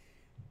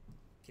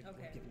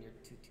 Okay. Giving your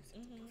two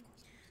cents.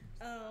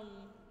 Mm-hmm.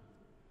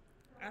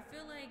 I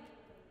feel like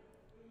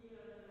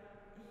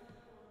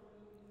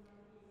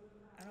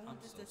I don't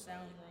want this to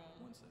sound wrong.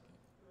 1 second.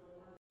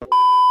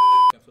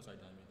 I'm so sorry,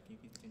 Diamond. Can you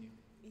please continue?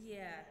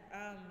 Yeah.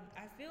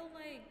 I feel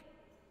like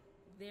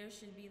there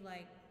should be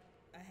like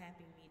a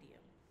happy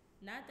medium.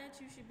 Not that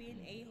you should be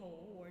an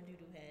a-hole or a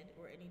doo-doo head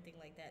or anything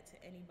like that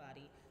to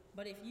anybody,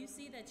 but if you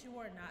see that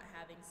you are not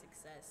having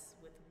success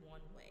with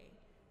one way,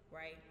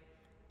 right?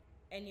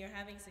 And you're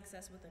having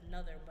success with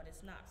another, but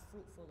it's not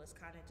fruitful, it's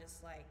kind of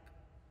just like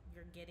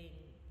you're getting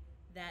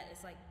that.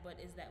 It's like, but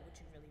is that what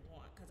you really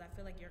want? Because I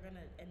feel like you're going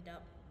to end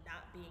up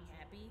not being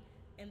happy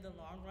in the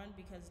long run,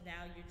 because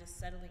now you're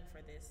just settling for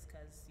this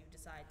because you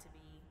decide to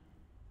be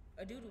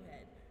a doo-doo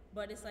head.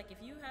 But it's like if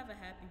you have a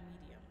happy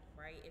medium,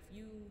 right? If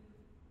you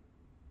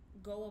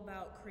go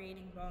about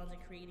creating bonds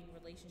and creating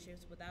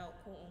relationships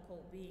without quote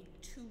unquote being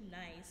too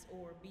nice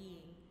or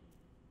being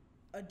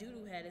a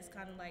doo-doo head, it's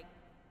kind of like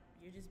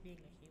you're just being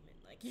a human.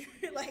 Like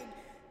you're like,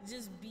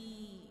 just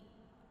be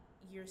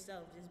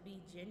yourself, just be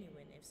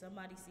genuine. If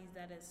somebody sees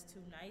that as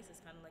too nice,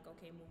 it's kind of like,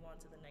 okay, move on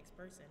to the next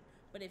person.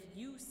 But if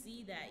you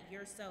see that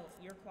yourself,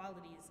 your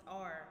qualities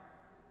are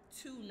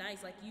too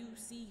nice, like you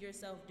see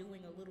yourself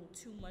doing a little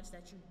too much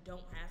that you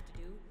don't have to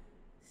do,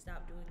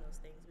 stop doing those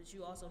things. But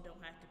you also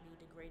don't have to be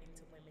degrading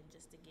to women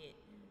just to get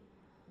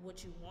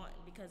what you want,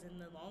 because in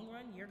the long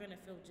run, you're going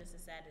to feel just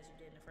as sad as you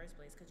did in the first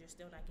place, because you're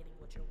still not getting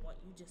what you want.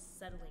 You're just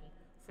settling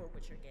for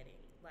what you're getting.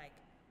 Like,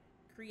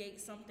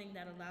 create something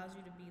that allows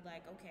you to be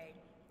like, okay,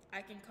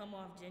 I can come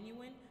off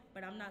genuine,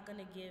 but I'm going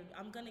to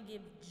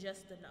give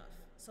just enough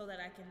so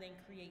that I can then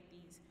create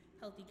these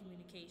healthy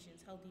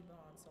communications, healthy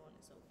bonds, so on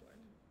and so forth.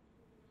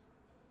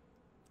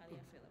 How do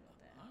you feel about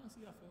that?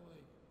 Honestly, I feel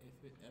like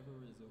if it ever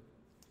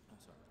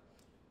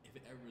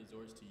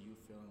resorts to you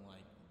feeling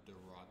like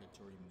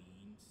derogatory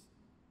means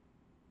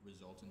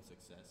result in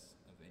success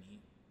of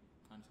any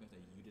kind of success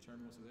that you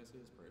determine what success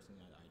is,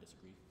 personally, I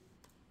disagree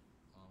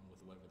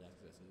with whatever that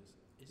success is.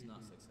 It's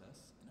not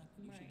success, and I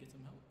think you should get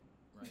some help,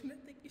 right? I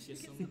think you should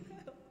get some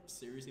help.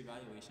 Serious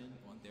evaluation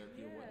on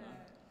therapy or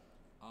whatnot.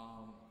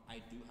 I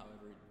do,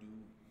 however,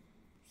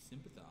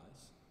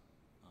 sympathize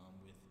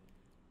with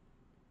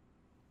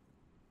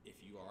if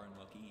you are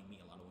unlucky and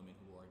meet a lot of women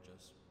who are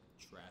just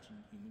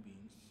trashing human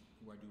beings,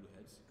 who are doodle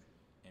heads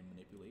and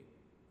manipulate,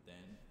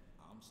 then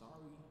I'm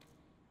sorry.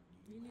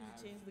 You need to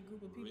change the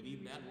group of people really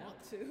you bad reach luck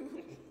out to.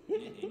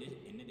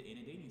 in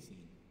a dating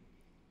scene.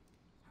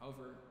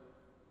 However,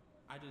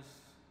 of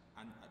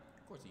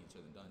course, it's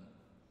easier said than done.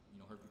 You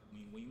know,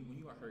 when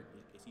you are hurt,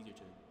 it's easier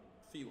to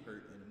feel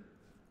hurt and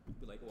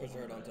be like, well,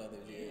 Preserve onto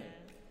others, yeah.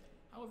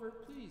 However,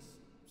 please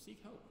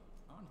seek help,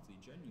 honestly,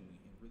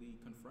 genuinely, and really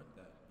confront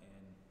that,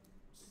 and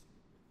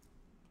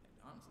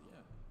honestly,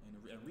 and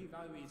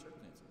reevaluate your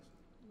circumstances.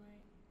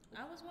 Right.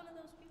 I was one of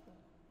those people.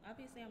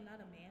 Obviously, I'm not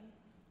a man,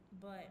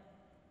 but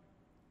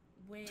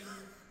when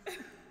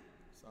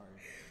Sorry,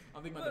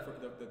 I'm thinking about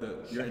the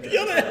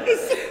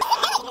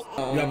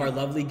we have our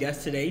lovely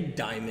guest today,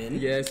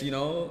 Diamond. Yes, you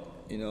know,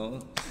 is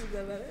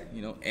that better?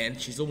 and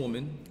she's a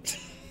woman.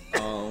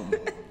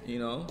 You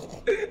know,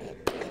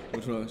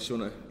 which one? She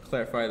wanna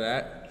clarify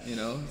that,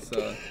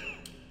 so.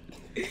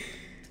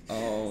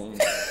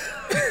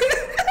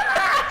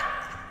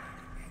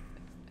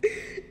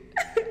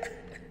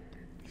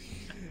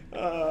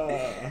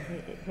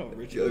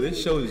 Yo,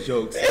 this show is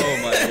jokes. Oh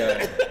my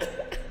god.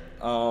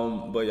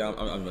 But yeah,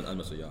 I'm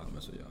messing with y'all.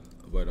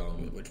 But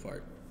Which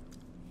part?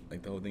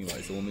 like the whole thing about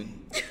it's a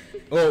woman.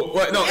 Oh,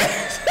 what? No.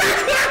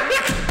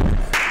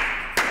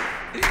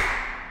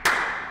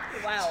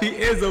 Wow. She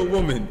is a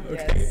woman.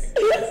 Okay. Yes.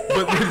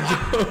 But the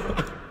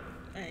joke.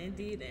 I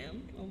indeed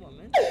am a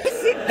woman.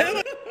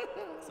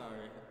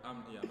 Sorry,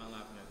 I'm not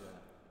laughing at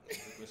that.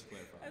 Let's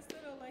clarify. I still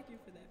don't like you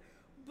for that.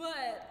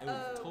 But It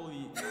was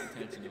totally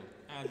unintentional,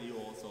 as you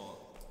all saw.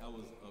 That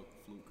was a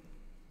fluke,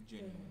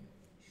 genuine.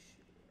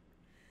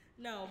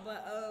 No,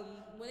 but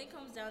when it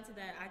comes down to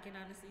that, I can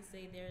honestly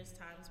say there's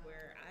times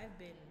where I've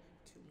been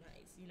too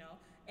nice, you know,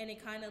 and it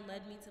kind of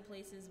led me to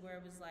places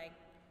where it was like,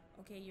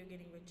 okay, you're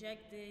getting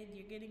rejected,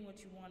 you're getting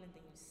what you want, and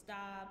then you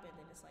stop, and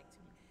then it's like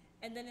too,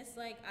 and then it's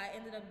like I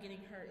ended up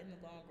getting hurt in the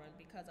long run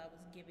because I was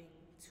giving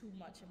too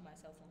much of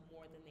myself or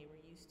more than they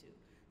were used to.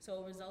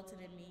 So it resulted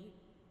in me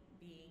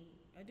being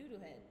a doodle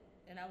head,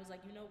 and I was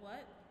like, you know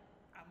what?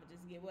 I'm gonna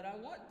just get what I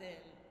want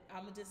then.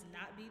 I'm gonna just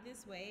not be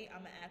this way.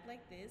 I'm gonna act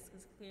like this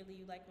because clearly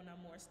you like when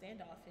I'm more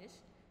standoffish.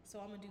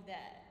 So I'm gonna do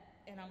that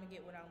and I'm gonna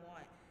get what I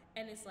want.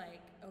 And it's like,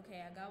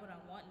 okay, I got what I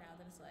want now.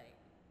 Then it's like,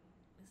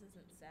 this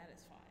isn't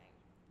satisfying.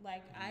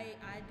 Like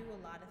I do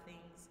a lot of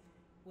things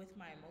with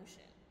my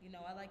emotion. You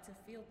know, I like to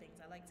feel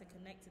things. I like to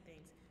connect to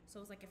things. So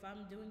it's like if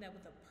I'm doing that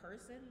with a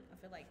person, I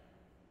feel like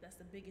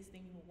that's the biggest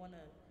thing you would want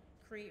to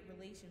create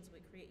relations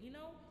with, you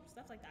know,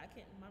 stuff like that. I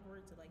can't, my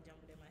words are like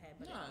jumping in my head,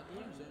 but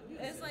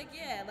it's like,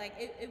 yeah, like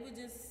it would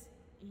just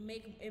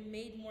it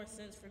made more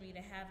sense for me to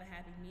have a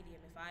happy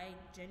medium. If I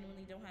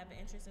genuinely don't have an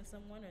interest in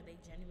someone or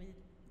they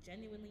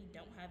genuinely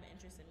don't have an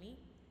interest in me,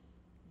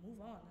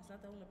 move on. That's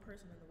not the only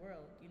person in the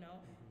world, you know?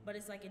 But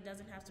it's like it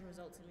doesn't have to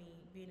result to me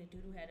being a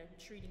doodle head or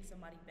treating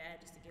somebody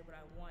bad just to get what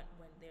I want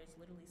when there's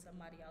literally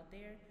somebody out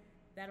there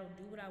that'll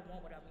do what I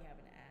want without me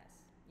having to ask,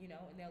 you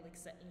know? And they'll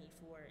accept me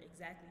for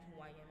exactly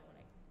who I am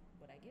and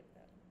what I give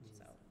them.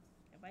 So,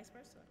 and vice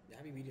versa. The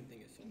happy medium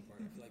thing is so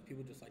important. I feel like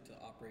people just like to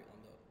operate on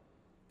the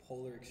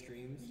polar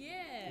extremes.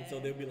 Yeah. And so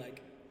they'll be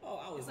like,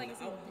 oh, I was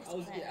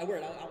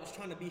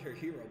trying to be her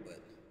hero, but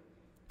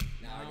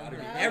now I gotta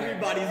be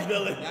everybody's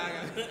villain.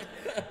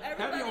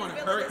 Have you on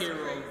her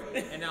hero,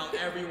 and now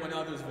everyone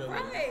else is villain.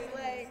 Right,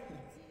 like,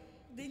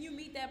 then you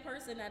meet that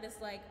person that is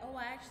like, oh,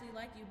 I actually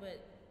like you,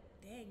 but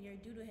dang, you're a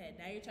doodle head.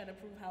 Now you're trying to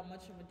prove how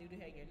much of a doodle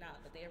head you're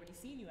not, but they already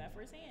seen you at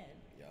first hand.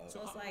 Yo.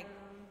 So it's like,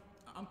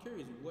 I'm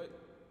curious, what,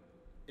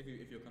 if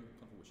you're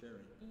comfortable with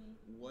sharing,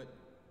 what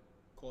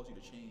caused you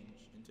to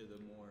change into the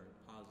more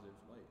positive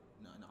light,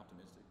 not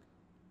optimistic?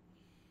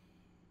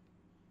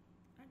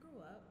 I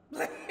grew up.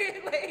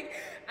 like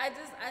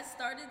I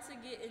started to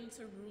get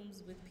into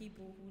rooms with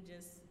people who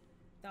just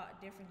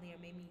thought differently or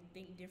made me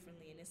think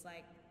differently, and it's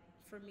like,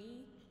 for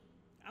me,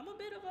 I'm a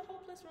bit of a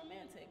hopeless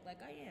romantic, like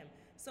I am.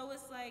 So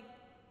it's like,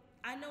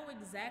 I know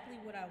exactly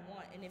what I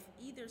want, and if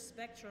either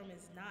spectrum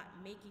is not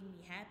making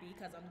me happy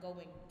because I'm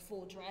going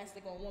full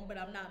drastic on one, but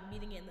I'm not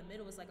meeting it in the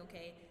middle, it's like,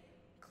 okay,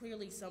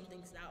 clearly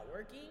something's not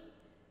working.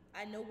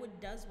 I know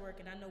what does work,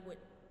 and I know what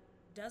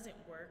doesn't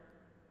work,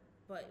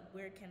 but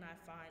where can I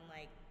find,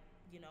 like,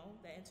 you know,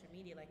 the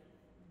intermediate? Like,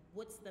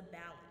 what's the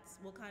balance?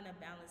 What kind of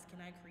balance can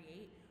I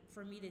create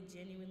for me to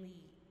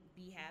genuinely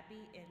be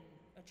happy and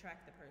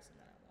attract the person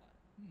that I want?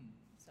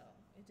 So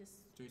it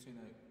just So you're saying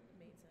that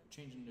made sense.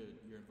 changing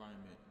your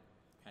environment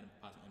had a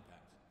positive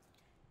impact?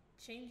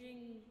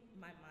 Changing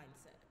my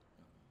mindset.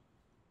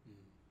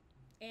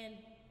 And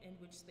in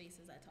which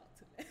spaces I talk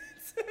to men.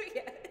 So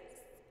yes.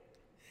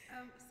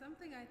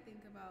 Something I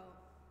think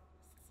about,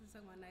 since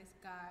I'm talking about nice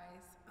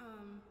guys,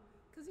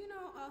 because, you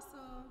know,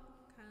 also,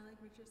 kind of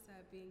like Richard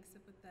said, being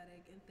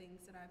sympathetic and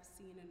things that I've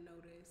seen and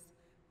noticed,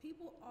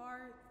 people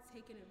are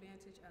taken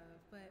advantage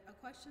of. But a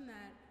question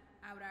that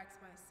I would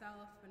ask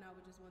myself, and I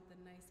would just want the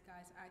nice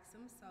guys to ask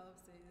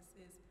themselves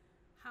is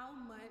how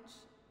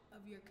much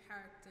of your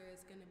character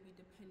is going to be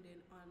dependent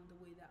on the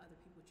way that other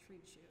people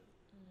treat you.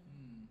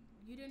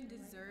 You didn't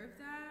deserve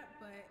that,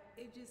 but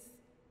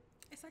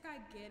it's like,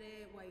 I get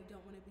it why you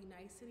don't want to be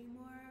nice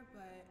anymore,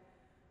 but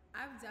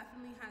I've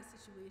definitely had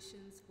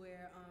situations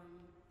where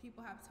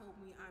people have told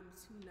me I'm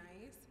too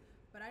nice,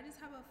 but I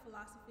just have a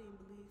philosophy and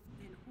belief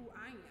in who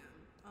I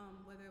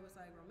am, whether it was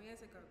like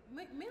romantic or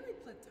mainly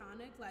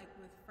platonic, like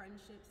with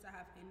friendships that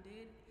have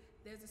ended.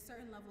 There's a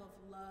certain level of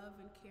love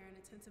and care and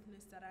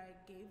attentiveness that I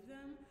gave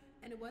them,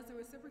 and it wasn't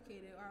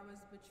reciprocated, or I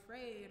was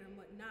betrayed or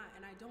whatnot,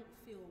 and I don't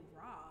feel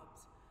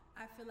robbed.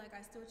 I feel like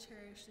I still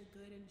cherish the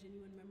good and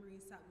genuine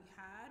memories that we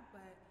had,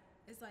 but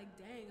it's like,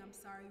 dang, I'm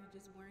sorry you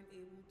just weren't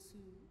able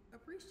to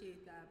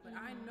appreciate that. But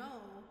I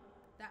know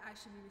that I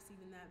should be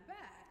receiving that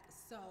back.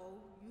 So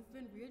you've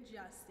been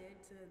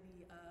readjusted to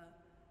the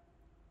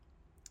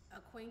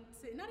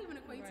not even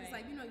acquaintance,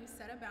 right. like, you know, you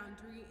set a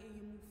boundary and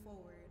you move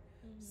forward.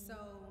 So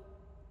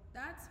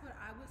that's what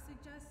I would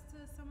suggest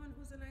to someone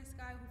who's a nice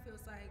guy who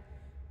feels like,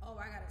 oh,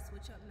 I gotta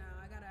switch up now.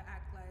 I gotta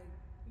act like,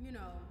 you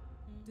know,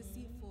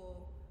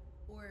 deceitful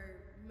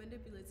or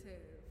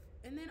manipulative.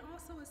 And then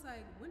also it's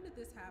like, when did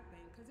this happen?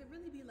 Because it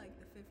really be like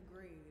the 5th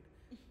grade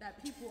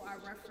that people are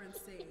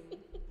referencing.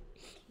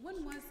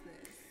 When was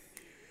this?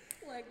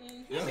 Like,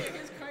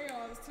 his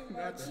crayons too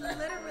much.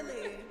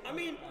 Literally. I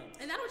mean,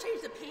 and that don't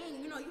change the pain.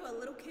 You know, you a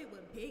little kid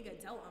with big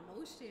adult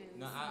emotions.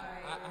 No,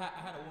 I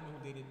had a woman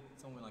who dated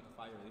someone like a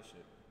 5-year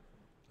relationship.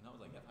 And I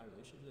was like, that 5-year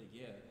relationship? She's like,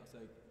 yeah. I was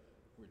like,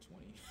 we're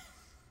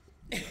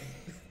 20.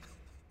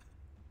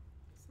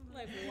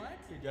 Like, what?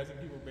 You're judging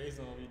people based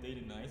on if you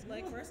dated nice.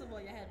 Like, first of all,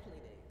 you had play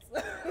dates.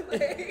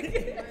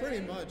 Like,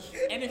 Pretty much.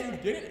 And if you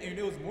didn't, and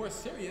it was more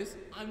serious,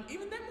 I'm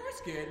even then more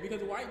scared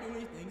because why are you doing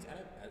these things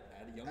at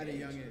a young At age? a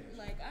young age.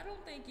 like, I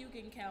don't think you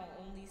can count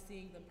only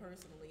seeing them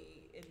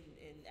personally in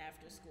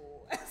after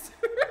school as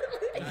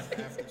Not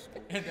after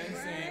school. And then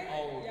saying,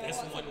 oh, Y'all this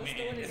walk to one the man,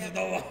 store this is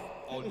together. the one.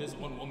 Oh, this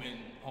one woman.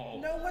 Oh,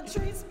 No one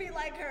treats me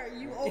like her.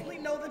 You only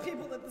know the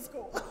people at the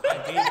school.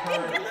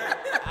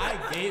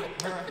 I gave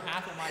her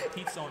half of my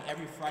pizza on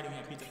every Friday we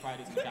had pizza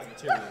Fridays in the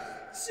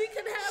cafeteria. She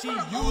can have She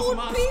her used own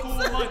my pizza. school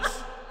lunch.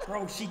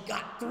 Bro, she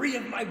got 3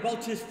 of my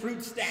Welch's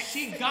fruit stacks.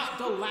 She got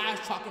the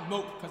last chocolate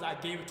milk because I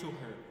gave it to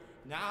her.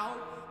 Now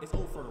it's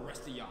over for the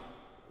rest of y'all.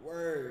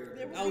 Word.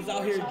 There would I was be out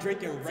more here chocolate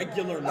drinking milk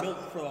regular tomorrow.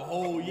 milk for a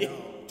whole year.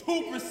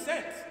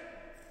 2%.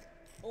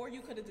 Or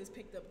you could have just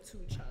picked up 2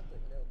 chocolate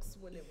milks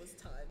when it was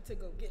time to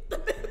go get them.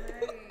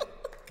 Right.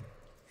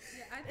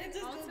 Yeah, I It think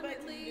just goes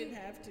back to you ultimately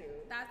didn't have to.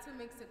 that's what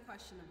makes it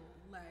questionable.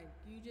 Like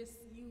you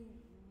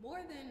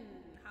more than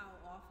how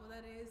awful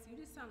that is, you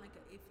just sound like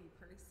an iffy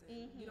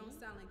person. You don't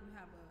sound like you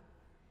have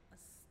a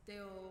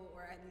still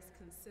or at least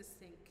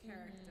consistent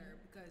character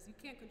because you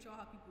can't control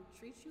how people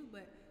treat you,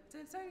 but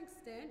to a certain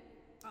extent,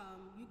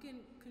 you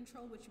can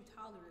control what you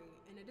tolerate,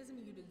 and it doesn't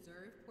mean you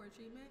deserve poor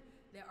treatment.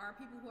 There are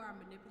people who are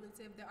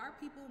manipulative. There are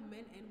people,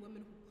 men and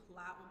women, who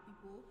plot on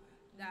people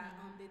that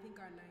they think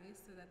are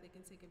nice so that they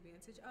can take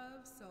advantage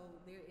of. So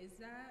there is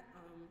that.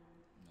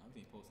 I've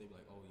seen posts they be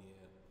like, oh yeah,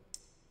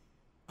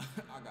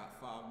 I got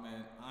 5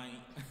 men.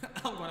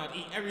 I'm going out to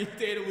eat every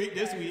day of the week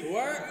this week.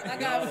 Word. I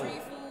got Yo. free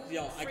food,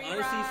 Yo, free like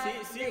honestly,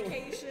 ride, seeing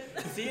vacation.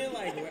 seeing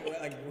like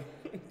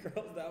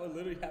girls that would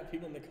literally have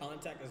people in the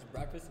contact as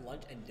breakfast,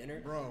 lunch, and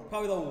dinner. Bro.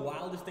 Probably the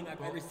wildest thing I've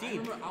Bro, ever I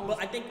seen. remember I But was-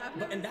 I think, I've but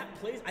never and that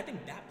plays. I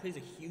think that plays a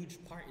huge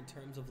part in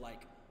terms of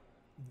like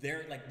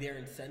their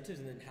incentives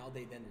and then how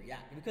they then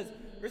react. Because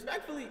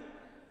respectfully,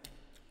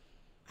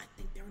 I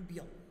think there would be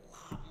a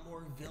lot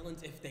more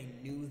villains if they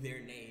knew their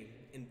name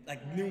and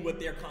like knew what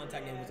their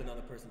contact name was in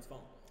another person's phone.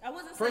 I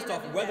wasn't First saying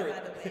off, I did whether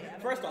that, by the way. I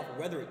don't first do off that.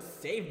 whether it's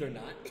saved or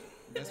not,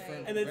 Best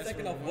friend. and then best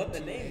second friend off what the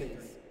 1, 2, name and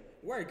is. 3.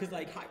 Word, because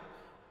like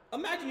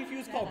imagine if you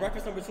was called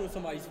breakfast number 2 on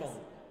somebody's phone.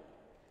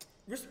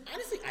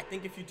 Honestly, I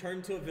think if you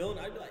turned to a villain,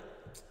 I'd be like,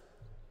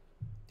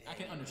 I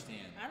can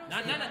understand. I don't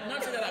Not say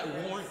saying that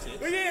I warrant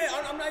but it. yeah,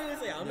 I'm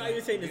not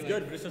even saying it's Be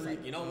good, like, but it's just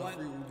like, you know what?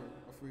 Free Uber,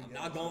 a free I'm gas.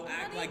 not gonna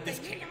act like this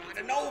came out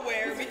of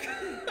nowhere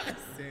because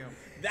Damn.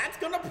 that's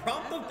gonna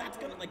prompt them. That's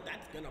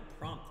gonna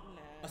prompt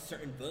a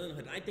certain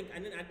villainhood. I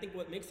think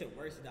what makes it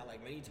worse is that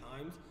like many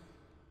times,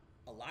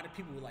 a lot of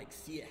people will like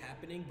see it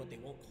happening, but they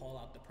won't call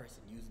out the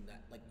person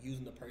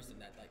using the person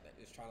that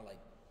is trying to like,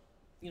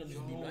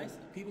 just be Yo, nice.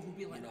 People who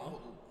be like, You know?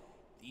 oh,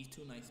 these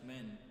 2 nice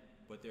men,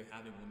 but they're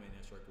having women in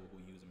their circle who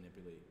use and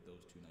manipulate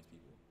those 2 nice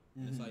people.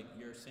 And it's like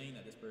you're saying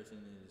that this person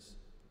is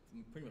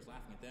pretty much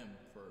laughing at them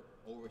for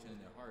overturning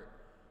their heart,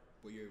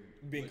 but you're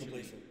Being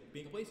literally complacent.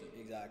 Being complacent.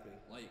 Exactly.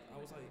 Like I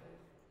was like,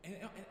 and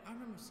I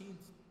remember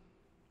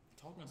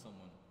talking to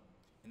someone,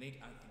 and they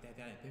had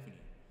that epiphany,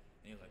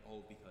 and they was like,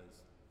 oh,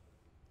 because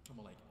I'm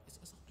like,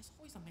 it's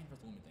always a man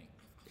versus woman thing.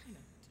 I kind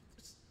of,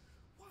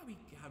 why are we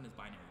having this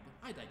binary? But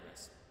I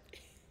digress.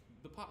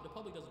 The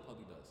public does what the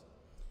public does,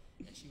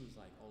 and she was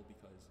like, oh,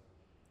 because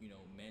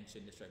men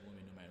shouldn't distract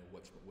women no matter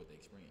what they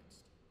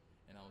experienced.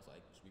 And I was like,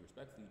 should we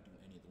respectfully do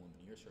any of the women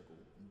in your circle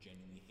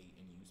genuinely hate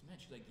and use men?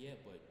 She's like, yeah,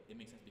 but it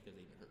makes sense because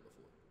they've been hurt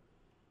before.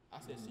 I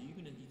said, so you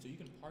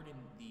can pardon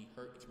the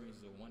hurt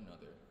experiences of one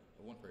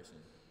person,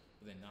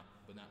 but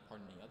not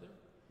pardon the other.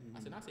 I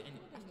said, not say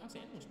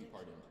anyone should be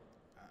pardoned.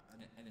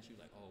 And then she was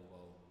like, oh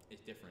well,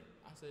 it's different.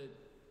 I said,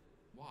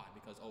 why?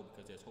 Because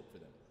there's hope for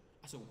them.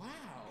 I said,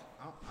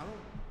 wow.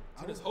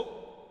 So there's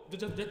hope.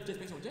 Just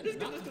based on gender,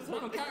 not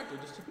on character,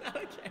 just not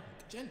on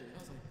gender. I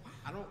was like, wow.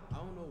 I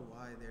don't know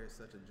why there's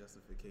such a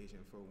justification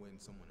for when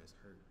someone is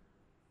hurt.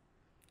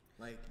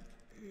 Like,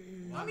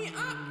 I mean,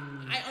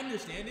 I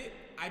understand it.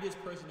 I just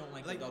personally don't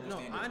like the double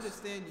standards. I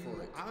understand you.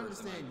 for it, I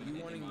understand personally, you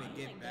in wanting my- to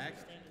get like back.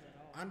 double standards at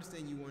all. I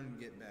understand you wanting to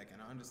get back,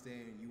 and I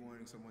understand you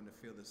wanting someone to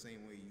feel the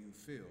same way you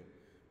feel.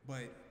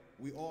 But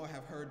we all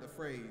have heard the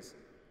phrase,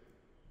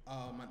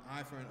 "An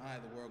eye for an eye,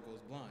 the world goes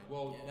blind."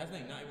 Well, that's the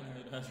thing. Not even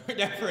heard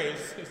that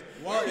phrase.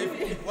 Well,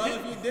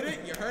 if you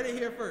didn't, you heard it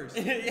here first.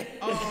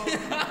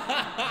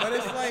 But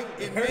it's like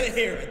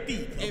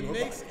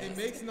it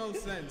makes no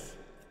sense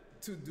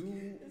to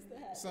do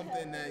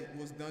something that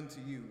was done to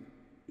you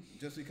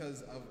just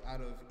because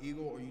out of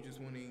ego, or you just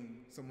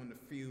wanting someone to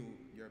feel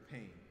your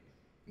pain.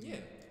 Yeah,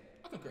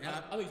 I concur. And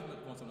I think someone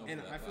wants to know.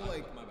 And for that, I but feel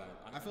like my bad.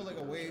 I feel like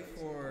a way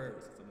for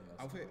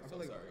I feel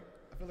like sorry.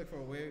 I feel like for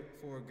a way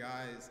for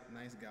guys,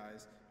 nice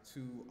guys,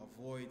 to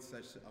avoid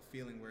such a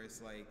feeling where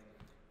it's like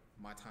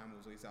my time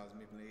was wasted, I was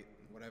manipulated,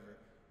 whatever.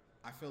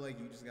 I feel like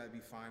you just gotta be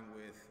fine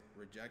with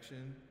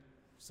rejection,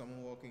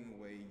 someone walking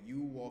away,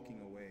 you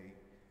walking away,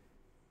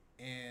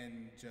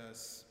 and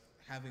just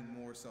having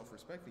more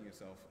self-respect in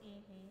yourself.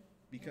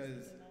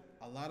 Because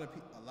a lot of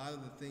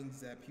the things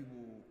that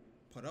people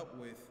put up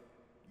with,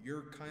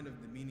 you're kind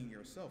of demeaning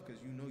yourself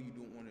because you know you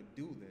don't want to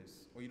do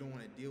this or you don't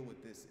want to deal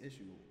with this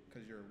issue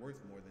because you're worth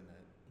more than that.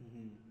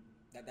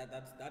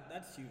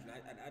 That's huge.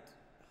 And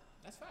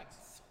That's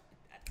facts.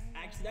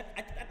 actually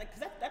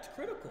that's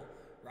critical,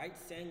 right?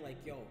 Saying like,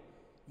 yo,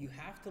 you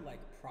have to like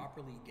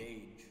properly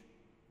gauge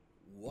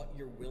what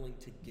you're willing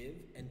to give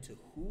and to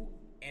who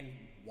and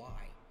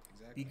why.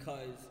 Exactly.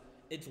 Because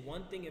it's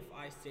one thing if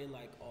I say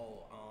like,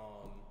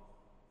 oh,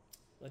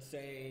 let's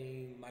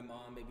say my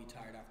mom may be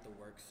tired after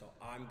work, so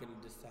I'm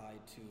gonna decide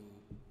to,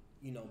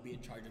 be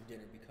in charge of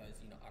dinner because,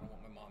 I don't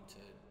want my mom to,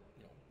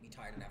 be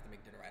tired and have to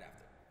make dinner right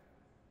after.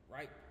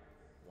 Right?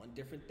 One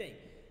different thing.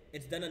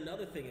 It's then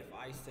another thing if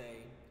I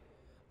say,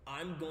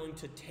 I'm going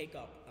to take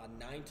up a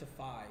 9 to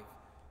 5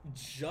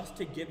 just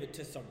to give it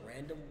to some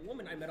random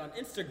woman I met on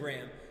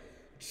Instagram,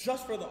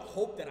 just for the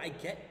hope that I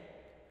get,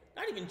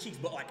 not even cheeks,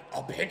 but like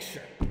a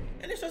picture.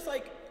 And it's just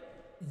like,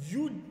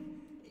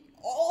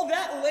 all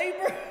that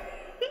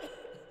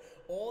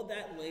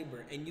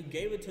labor, and you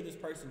gave it to this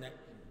person that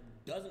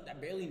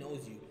barely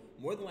knows you,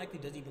 more than likely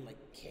doesn't even like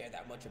care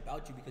that much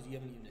about you because you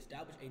haven't even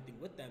established anything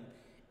with them,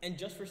 and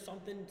just for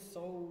something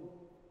so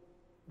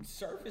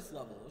surface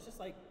level, it's just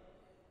like,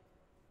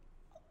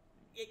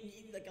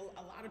 like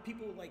a lot of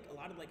people, like a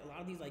lot of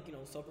these like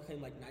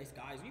self-proclaimed like nice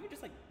guys, or even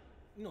just like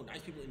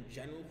nice people in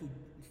general who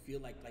feel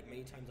like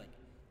many times like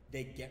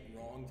they get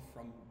wronged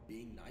from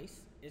being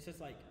nice. It's just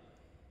like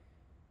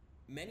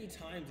many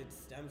times it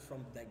stems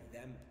from like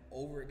them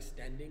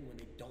overextending when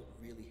they don't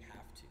really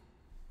have to.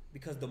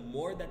 Because the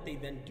more that they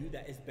then do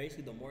that is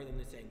basically the more than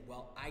they're saying,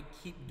 well, I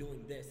keep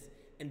doing this,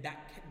 and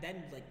that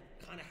then like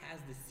kind of has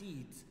the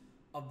seeds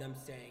of them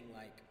saying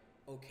like,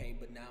 okay,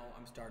 but now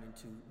I'm starting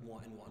to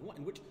want,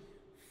 which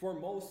for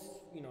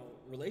most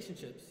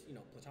relationships,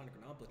 platonic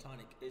or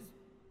non-platonic,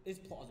 is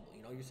plausible.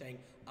 You're saying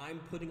I'm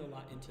putting a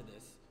lot into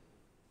this.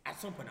 At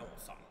some point, I want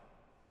some,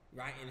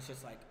 right? And it's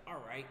just like,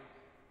 all right.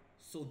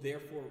 So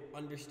therefore,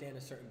 understand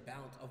a certain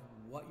balance of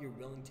what you're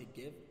willing to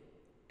give,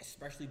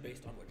 especially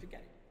based on what you're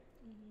getting.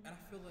 And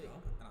I feel like,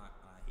 and I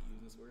hate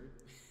using this word,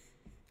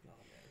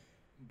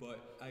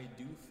 but I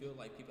do feel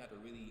like people have to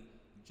really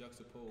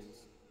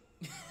juxtapose.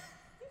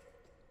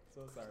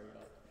 So sorry,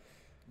 y'all.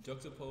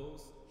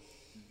 Juxtapose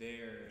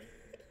their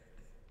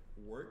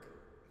work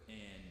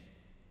and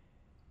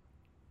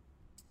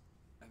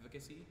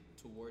advocacy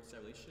towards that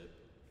relationship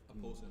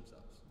opposed to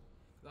themselves.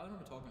 Because I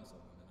remember talking to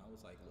someone and I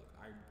was like, look,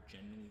 I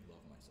genuinely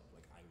love myself.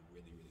 Like, I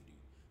really, really do.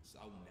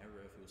 So I will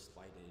never feel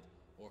slighted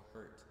or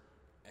hurt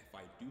if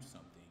I do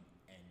something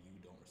and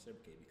you don't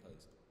reciprocate,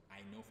 because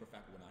I know for a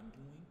fact what I'm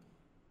doing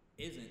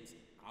isn't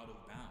out of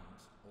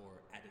bounds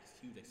or at a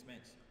huge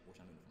expense, which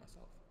I'm doing for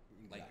myself.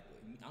 Like,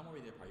 I'm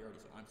already their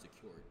priority, so I'm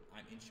secured,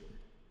 I'm insured.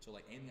 So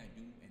like anything I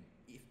do, and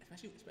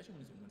especially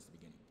when it's the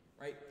beginning,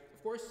 right? Of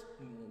course,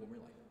 when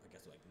we're like, I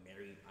guess like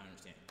married, I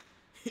understand,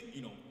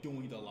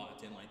 doing a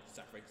lot and like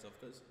sacrifice yourself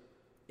because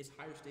it's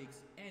higher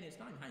stakes, and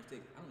it's not even high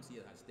stakes. I don't see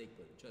it as high stake,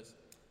 but just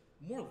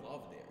more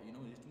love there.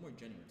 It's more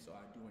genuine. So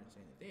I do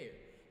understand it there.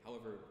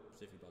 However,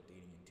 specifically about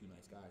dating and two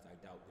nice guys, I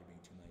doubt they're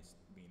being too nice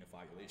being in a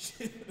 5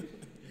 relationship.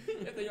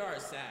 If they are,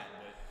 it's sad,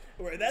 but.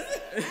 Wait, that's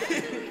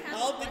it? I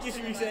don't think you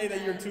should be saying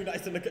that you're too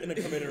nice in a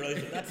committed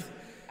relationship.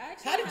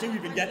 That's how did you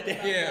even get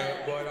there?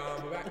 Yeah, but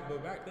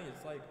back then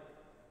it's like,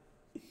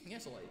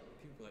 so like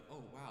people were like,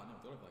 oh wow, I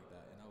never thought of it like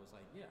that, and I was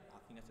like, yeah, I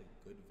think that's a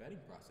good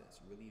vetting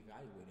process. Really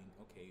evaluating,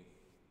 okay,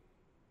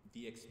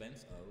 the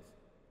expense of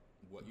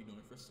what you're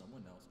doing for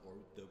someone else or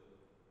the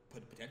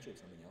potential of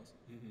something else,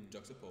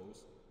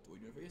 juxtaposed to what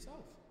you're doing for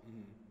yourself.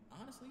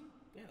 Honestly,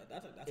 yeah,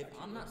 that's if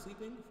I'm not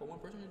sleeping for one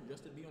person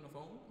just to be on the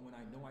phone when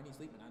I know I need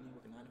sleep and I need to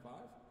work a 9 to 5,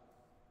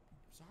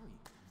 sorry,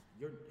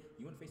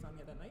 you want to FaceTime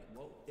me at that night?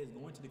 Well, it's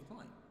going to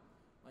decline.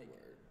 Like,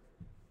 word.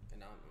 And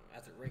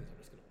as it rings, I'm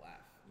just gonna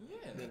laugh.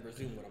 Yeah. And then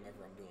resume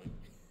whatever I'm doing.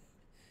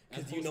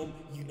 Because you know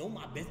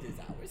my business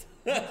hours.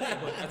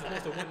 But as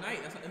opposed to one night,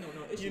 that's not no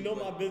issue. You know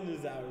my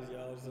business hours,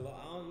 yo. So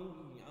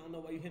I don't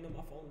know why you're hitting on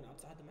my phone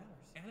outside the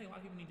hours. And I think a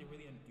lot of people need to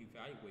really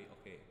evaluate.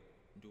 Okay,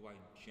 do I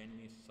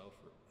genuinely have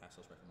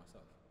self-respect for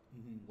myself?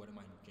 What am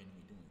I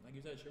genuinely doing? Like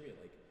you said, Sheria,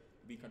 like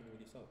being comfortable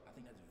with yourself. I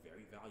think that's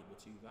very valuable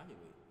to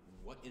evaluate.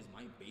 What is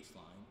my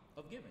baseline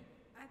of giving?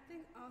 I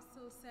think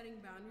also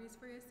setting boundaries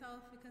for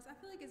yourself, because I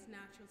feel like it's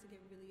natural to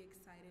get really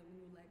excited when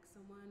you like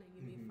someone and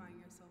you may find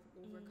yourself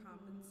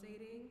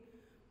overcompensating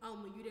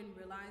when you didn't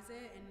realize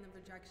it, and the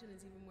rejection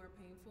is even more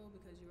painful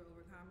because you were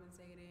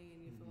overcompensating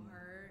and you feel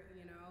hurt,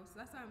 So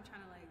that's why I'm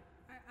trying to like,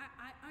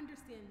 I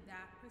understand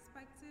that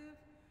perspective.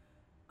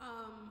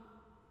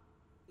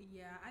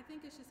 Yeah, I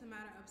think it's just a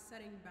matter of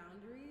setting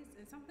boundaries,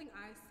 and something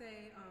I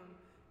say,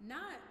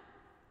 not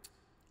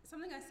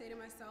something I say to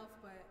myself,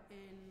 but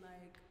in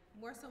like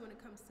more so when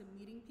it comes to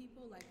meeting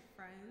people, like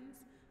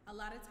friends. A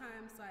lot of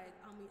times, like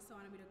I'll meet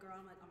someone, I meet a girl,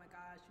 I'm like, oh my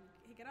gosh, we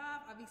kick it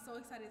off. I'll be so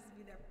excited to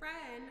be their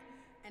friend,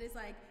 and it's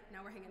like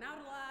now we're hanging out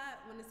a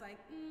lot. When it's like,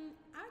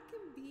 I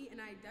can be,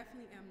 and I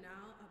definitely am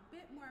now, a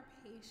bit more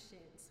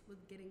patient with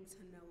getting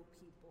to know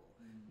people,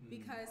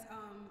 because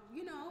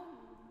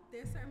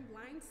there's certain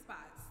blind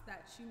spots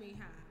that you may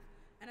have.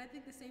 And I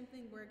think the same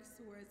thing works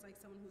towards like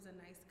someone who's a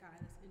nice guy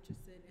that's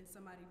interested in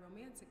somebody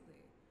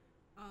romantically.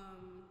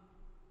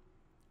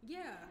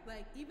 Yeah,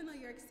 like even though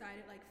you're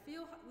excited,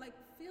 feel the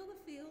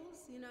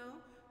feels,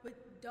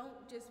 but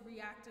don't just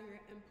react on your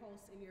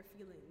impulse and your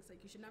feelings. Like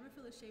you should never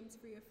feel ashamed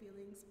for your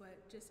feelings,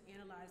 but just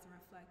analyze and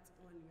reflect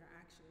on your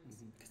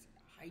actions. Because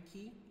high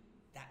key,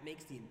 that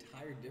makes the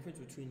entire difference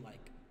between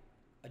like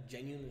a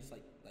genuine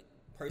like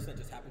person that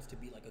just happens to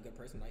be like a good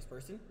person, nice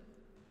person,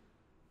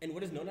 and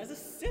what is known as a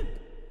simp.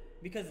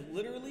 Because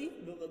literally,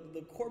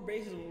 the core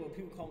basis of what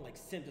people call like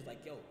simp is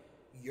like, yo,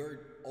 you're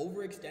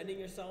overextending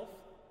yourself,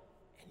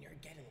 and you're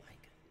getting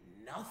like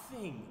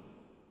nothing.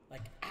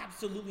 Like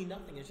absolutely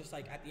nothing. It's just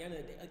like at the end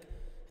of the day, like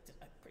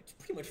it's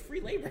pretty much free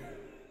labor.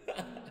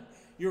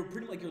 You're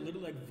literally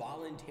like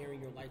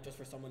volunteering your life just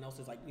for someone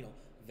else's like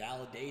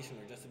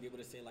validation, or just to be able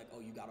to say like,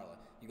 oh, you got a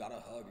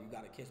hug or you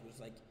got a kiss, but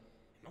it's like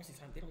most of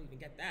the time they don't even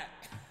get that.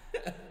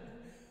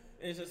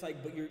 And it's just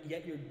like, but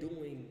you're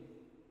doing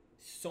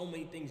so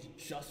many things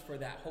just for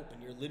that hope,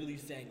 and you're literally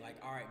saying like,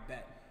 all right,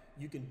 bet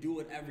you can do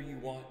whatever you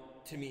want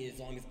to me as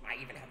long as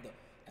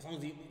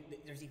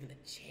there's even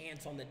a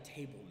chance on the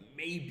table,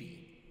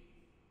 maybe,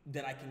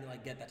 that I can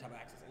like get that type of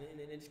access. And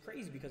it's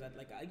crazy because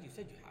like you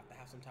said, you have to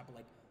have some type of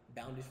like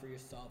boundaries for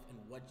yourself and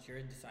what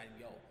you're deciding.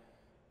 Yo,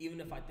 even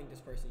if I think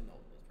this person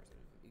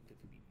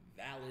could be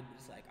valid, but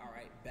it's like, all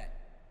right, bet.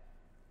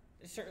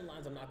 There's certain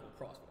lines I'm not gonna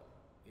cross with them.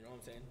 You know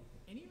what I'm saying?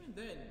 And even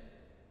then,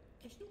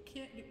 if you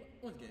can't do,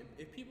 once again,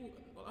 a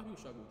lot of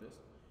people struggle with this.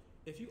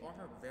 If you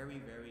are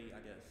very, very, I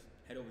guess,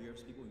 head over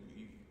ears people,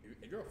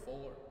 if you're a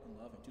faller in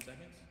love in 2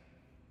 seconds,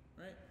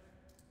 right?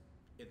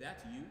 If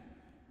that's you,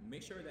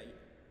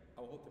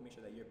 I would hope to make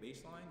sure that your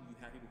baseline, you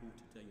have people who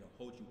to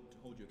hold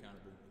you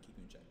accountable and keep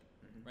you in check,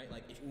 right?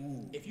 Like if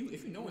you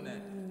knowing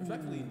that,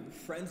 respectfully,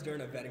 friends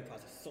during a vetting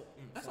process. So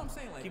that's what I'm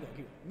saying. Like keep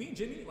on. Me and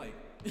Jimmy, like,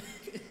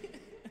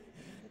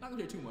 not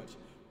gonna hear too much,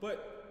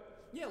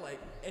 but yeah, like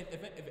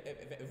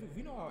if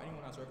we know how anyone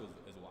in our circle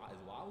is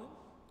wilding,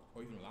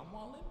 or even if I'm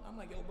wilding, I'm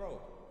like, yo, bro,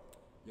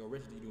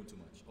 Richard, you doing too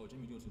much. Oh,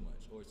 Jimmy, you doing too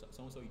much. Or so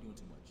and so, you doing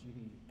too much.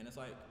 And it's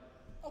like,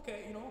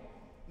 okay,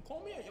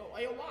 call me, yo,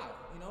 why?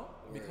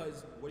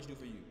 Because what did you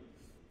do for you?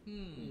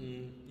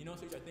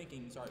 So you start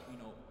thinking,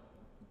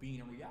 being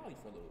in reality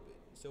for a little bit.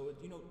 So,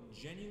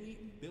 genuinely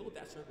build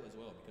that circle as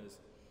well, because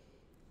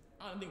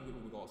I don't think we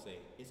would all say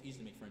it's easy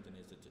to make friends and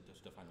it's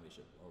to find a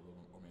relationship or a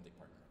romantic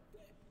partner.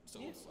 So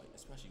it's like,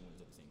 especially when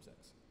it's of the same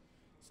sex.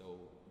 So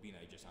being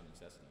that it's just out of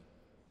necessity.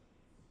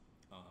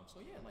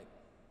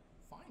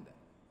 Find that.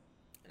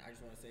 And I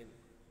just want to say, when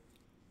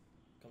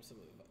it comes to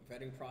the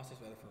vetting process,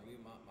 whether for me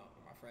or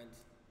my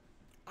friends,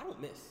 I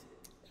don't miss.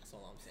 That's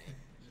all I'm saying.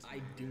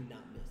 I do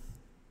not miss.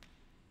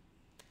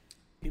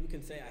 People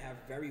can say I have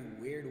very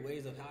weird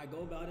ways of how I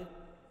go about it,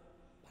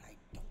 but I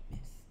don't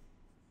miss.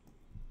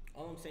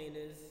 All I'm saying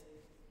is,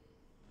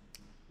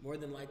 more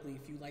than likely,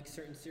 if you like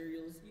certain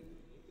cereals,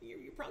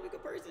 you're probably a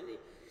good person.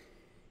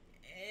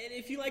 And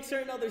if you like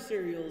certain other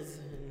cereals,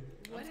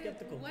 I'm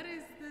skeptical. What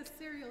is the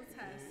cereal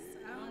test?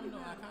 I don't know.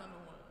 I kind of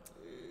know what.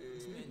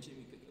 This man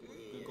Jimmy could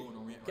go on a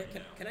rant right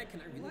now. Can I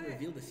really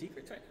reveal the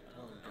secrets right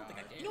now? I don't think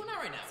I can. Not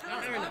right now. Tell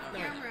us off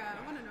camera.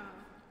 I want to know.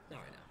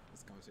 Not right now.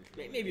 This conversation.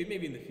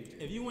 Maybe in the future.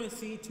 If you want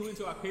to tune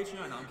into our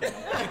Patreon, I'm kidding.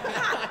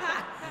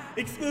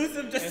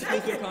 Exclusive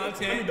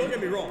content. Don't get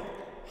me wrong.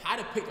 How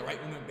to pick the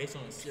right woman based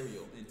on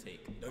cereal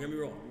intake. Don't get me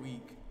wrong.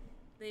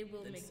 They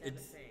will make that a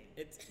thing.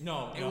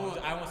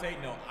 I won't say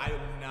no. I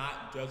am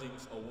not judging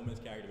a woman's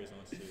character based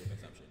on cereal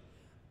consumption.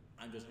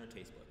 I'm judging her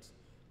taste buds.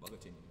 But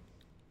continue.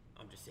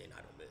 I'm just saying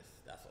I don't miss.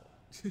 That's all.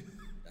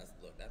 That's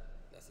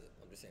it.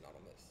 I'm just saying I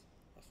don't miss.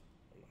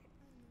 I'm not.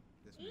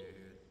 This man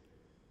here.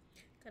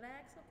 Could I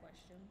ask a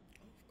question?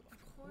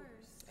 Of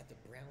course. At the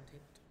brown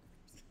table.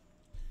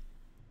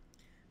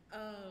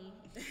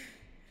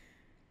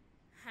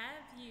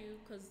 Have you,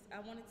 because I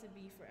want it to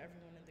be for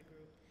everyone in the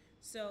group,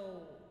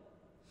 so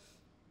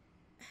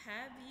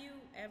have you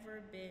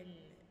ever been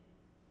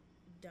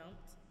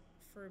dumped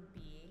for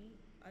being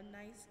a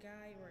nice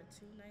guy or a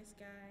too nice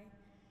guy?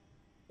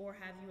 Or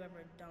have you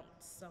ever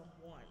dumped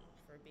someone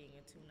for being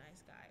a too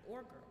nice guy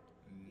or girl?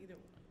 Either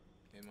one.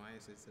 And my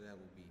answer to that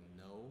would be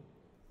no.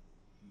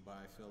 But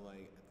I feel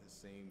like at the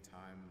same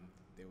time,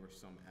 there were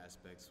some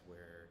aspects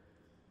where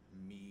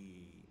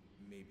me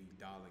maybe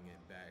dialing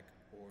it back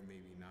or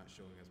maybe not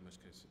showing as much,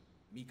 because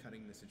me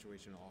cutting the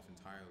situation off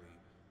entirely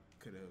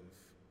could have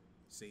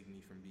saved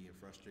me from being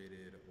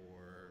frustrated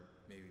or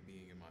maybe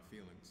being in my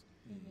feelings.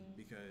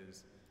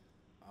 Because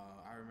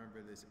I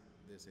remember this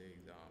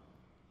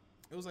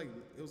it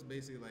was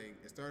basically like,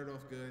 it started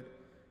off good.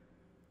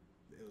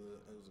 It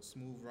was a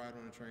smooth ride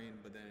on the train,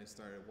 but then it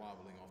started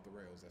wobbling off the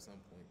rails at some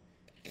point.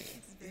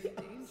 It's very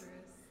dangerous.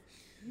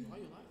 Why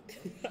you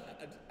lying?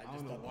 I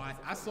don't know why.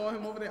 I saw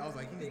him over there. I was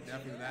like, he's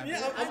definitely that.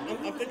 Yeah, I'm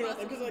thinking.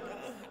 I'm just like,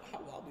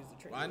 how wobbly is the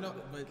train? Well, I know,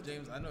 but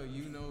James, I know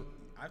you know.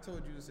 I've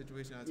told you the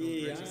situation. I told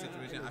Rich the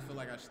situation. I feel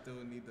like I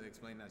still need to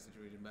explain that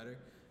situation better.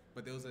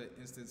 But there was an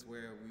instance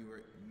where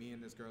me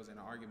and this girl's in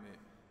an argument,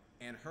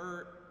 and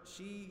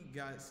she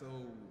got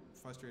so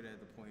frustrated at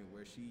the point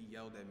where she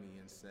yelled at me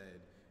and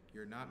said,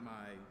 "You're not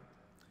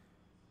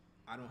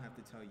I don't have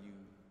to tell you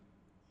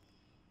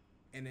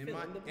And in Fill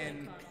my in the blank,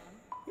 and Caught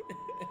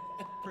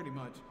on. pretty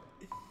much.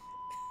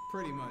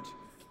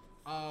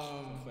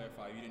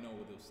 Clarify, you didn't know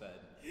what was said.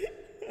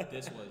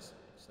 This was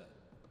said.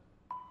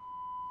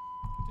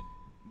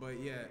 Continue.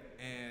 But yeah,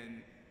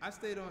 and I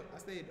stayed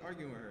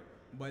arguing with her.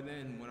 But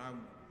then when I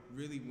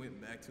really went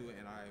back to it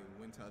and I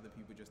went to other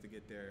people just to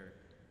get their,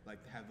 like,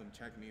 have them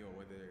check me or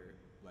whether,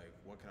 like,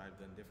 what could I have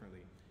done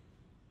differently.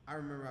 I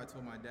remember I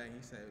told my dad,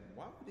 he said,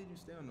 why did you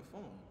stay on the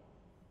phone?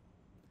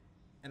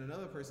 And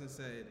another person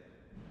said,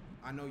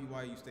 I know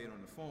why you stayed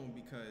on the phone,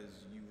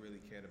 because you really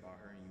cared about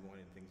her and you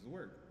wanted things to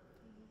work.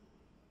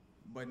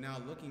 But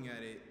now looking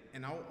at it,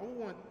 and I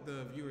want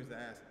the viewers to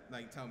ask,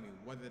 like, tell me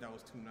whether that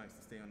was too nice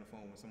to stay on the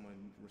phone when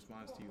someone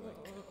responds to you like,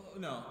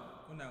 No,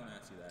 we're not gonna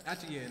ask you that.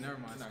 actually, yeah, never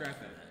mind, Not scrap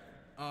gonna that.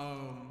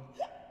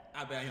 say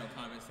I bet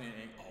comments saying,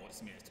 "Oh,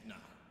 this man's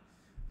nah."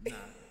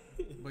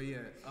 But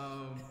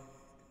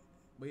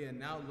yeah,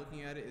 now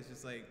looking at it, it's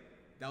just like,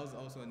 that was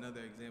also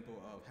another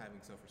example of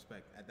having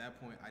self-respect. At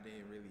that point, I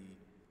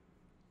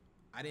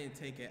didn't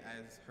take it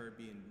as her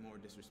being more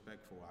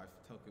disrespectful. I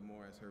took it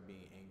more as her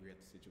being angry at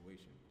the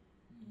situation.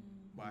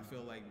 But I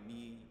feel like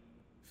me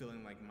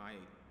feeling like my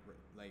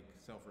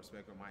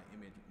self-respect or my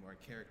image or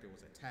character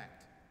was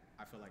attacked,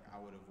 I feel like I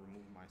would have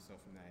removed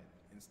myself from that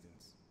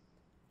instance,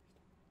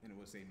 and it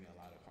would save me a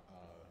lot of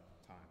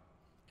time.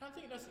 I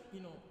think that's,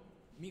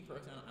 me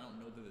personally, I don't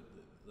know the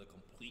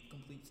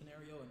complete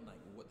scenario and like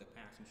what the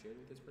past you shared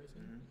with this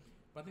person,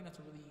 but I think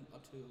that's really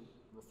up to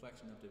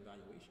reflection of the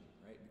evaluation,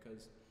 right?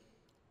 Because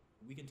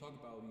we can talk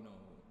about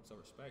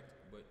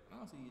self-respect, but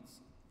honestly,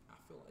 I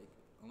feel like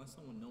unless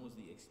someone knows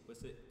the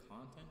explicit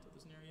content of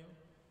the scenario,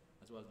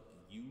 as well as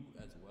you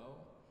as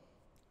well,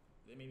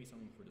 there may be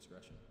something for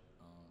discretion.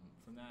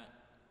 From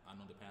that, I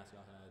know the past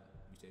y'all had,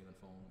 you stayed on the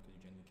phone because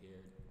you genuinely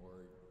cared,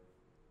 or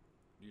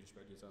do you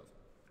respect yourself?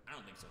 I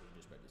don't think so. You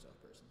respect yourself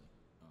personally,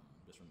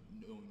 just from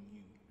knowing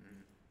you.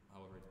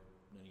 However,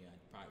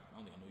 I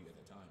don't think I knew you at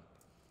that time.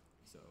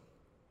 So,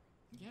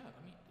 yeah, I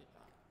mean,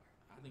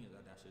 I think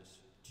that's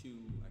just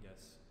too, I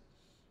guess,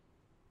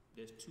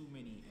 there's too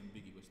many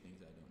ambiguous things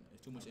that I don't know.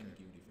 There's too much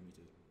ambiguity for me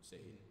to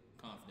say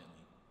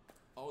confidently,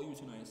 oh, you were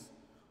too nice,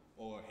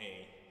 or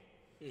hey.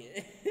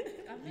 Yeah.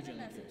 I've been in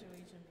that genuinely cared.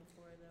 situation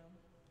before though,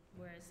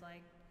 where it's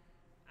like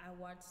I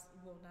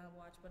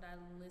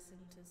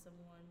listened to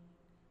someone.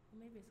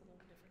 Maybe it's a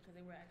little different because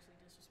they were actually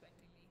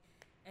disrespecting me,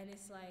 and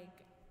it's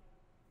like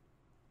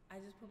I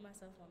just put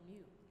myself on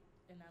mute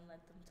and I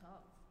let them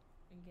talk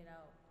and get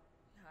out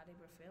how they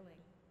were feeling.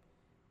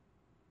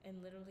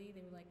 And literally,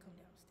 they were like, "Come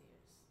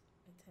downstairs."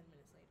 And 10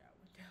 minutes later, I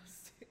went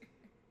downstairs.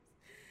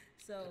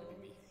 So.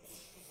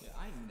 Yeah,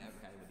 I never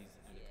had one of these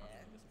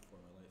conversations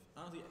before in my life.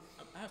 Honestly,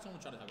 I had someone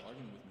try to have an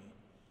argument with me,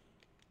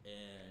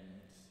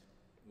 and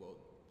well,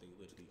 they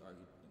literally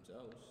argued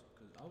themselves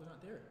because I was not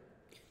there.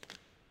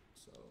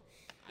 So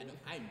I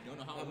don't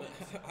know how it went.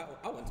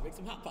 I went to make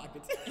some hot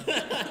pockets.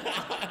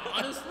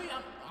 Honestly,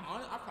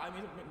 I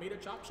probably made a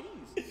chopped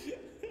cheese.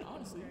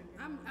 Honestly.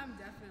 I'm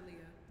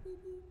definitely a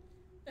boo-boo.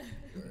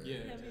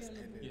 Yeah.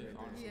 Yeah,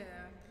 Honestly.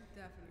 Yeah,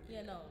 definitely.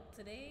 Yeah, no.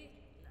 Today,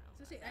 no.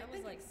 Especially, That I was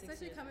think, like 6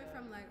 especially years coming ago.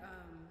 from like,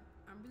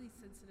 I'm really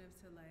sensitive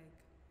to like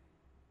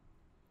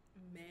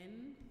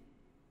men,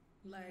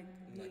 like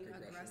being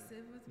Like aggression.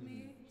 aggressive with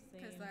me,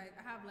 because Same. like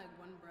I have like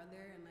one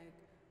brother, and like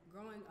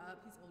growing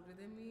up, he's older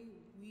than me.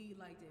 We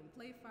like didn't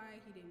play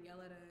fight. He didn't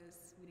yell at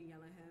us. We didn't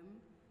yell at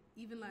him.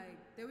 Even like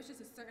there was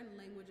just a certain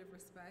language of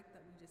respect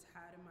that we just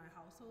had in my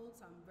household.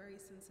 So I'm very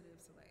sensitive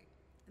to like,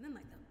 and then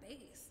like the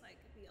bass, like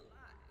it'd be a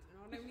lot. You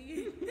know what I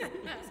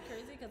mean? That's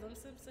crazy because I'm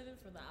sensitive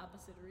for the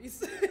opposite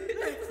reason.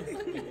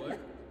 Wait, what?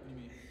 What do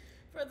you mean?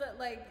 For the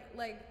like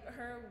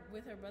her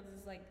with her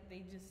brothers, like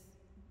they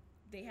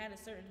had a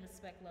certain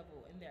respect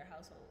level in their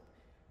household.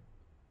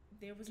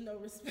 There was no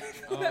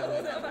respect level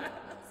in my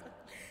household.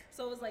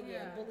 So it was like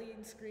Yeah.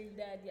 bullying, scream,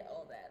 dad,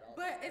 all that.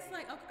 But it's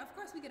like, okay, of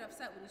course we get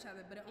upset with each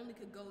other, but it only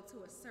could go to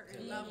a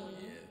certain level.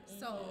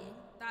 So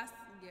that's,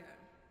 yeah.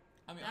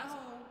 I mean, That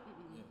honestly, whole,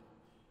 yeah.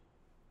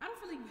 I don't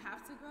feel like you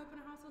have to grow up in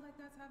a household like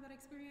that to have that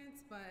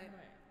experience, but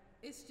Right.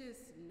 it's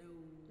just no.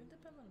 It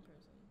depends on the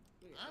person.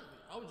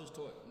 I was just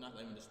taught not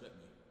to even disrespect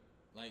me.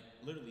 Like,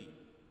 literally,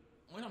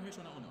 when I'm here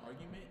showing out on an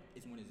argument,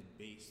 is when it's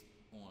based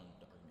on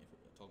the argument.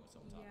 If we're talking about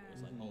something topic. Yeah.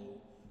 It's like, oh,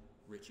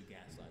 Rich, you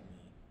gaslight me,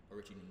 or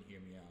Rich, you didn't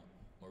hear me out,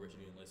 or Rich,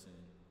 you didn't listen,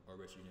 or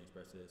Rich, you didn't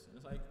express this. And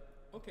it's like,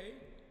 okay.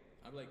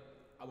 I'm like,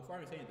 before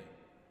I even say anything,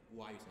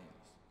 why are you saying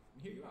this? Let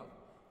me hear you out.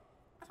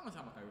 That's not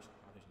how my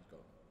conversations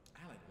go.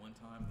 I had like one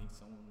time, I think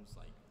someone was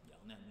like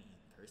yelling at me,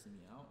 cursing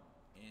me out,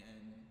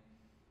 and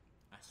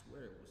I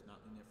swear it was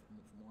not in there for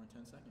more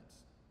than 10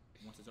 seconds.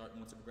 Once it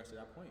progressed to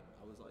that point,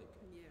 I was like,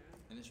 Yeah.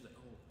 and then she's like,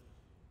 oh,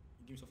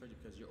 you give me so frustrated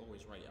because you're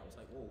always right. I was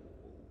like, whoa,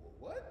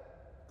 what?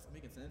 It's not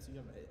making sense.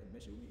 You have an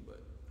admission with me, but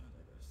I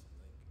digress.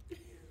 Like,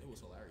 it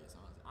was hilarious,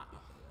 honestly.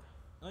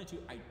 Only two,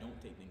 I don't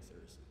take things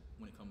seriously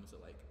when it comes to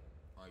like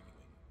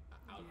arguing.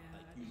 Yeah,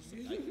 Like I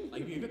you, do.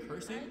 like if you're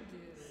cursing, I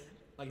do.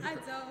 like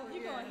I don't. You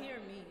yeah. gonna hear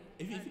me.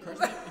 if you curse,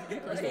 if you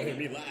curse, Don't hear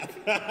me laugh.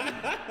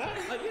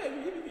 like yeah,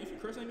 if you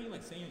cursing at me,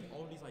 like saying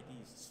all these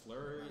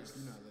slurs,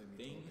 You're not letting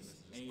me things,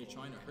 talk, and this is and you're just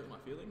trying to hurt my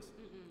feelings,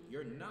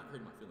 you're not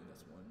hurting my feelings.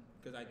 That's one,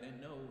 because I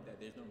then know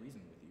that there's no reason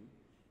with you,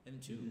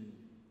 and two,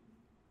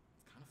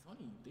 it's kind of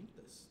funny you think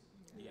this.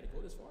 You gotta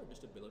go this far just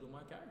to belittle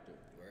my character.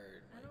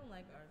 Word. I don't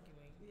like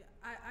arguing. Yeah,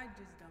 I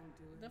just don't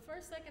do it. The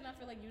first second I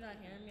feel like you're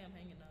not hearing me, I'm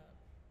hanging up.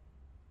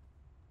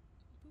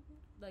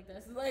 Like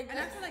that's like.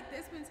 And I feel like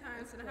there's been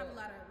times, and I have a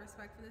cool. lot of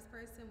respect for this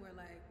person, where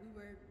like we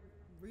were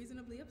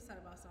reasonably upset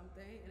about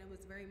something, and it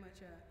was very much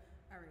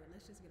all right,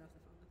 let's just get off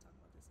the phone and talk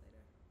about this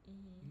later.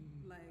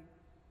 Like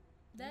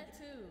That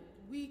too.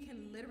 we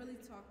can literally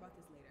talk about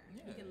this later. We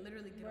Yeah. can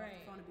literally get off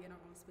Right. the phone and be in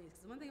our own space.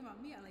 Because one thing about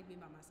me, I like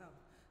being by myself.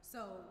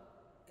 So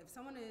if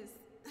someone is,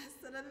 that's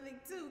another thing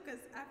too.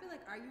 Because I feel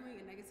like arguing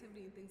and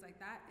negativity and things like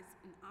that is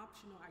an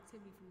optional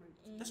activity for me.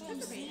 That's what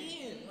I'm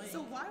saying. Like,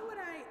 So why would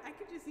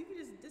you could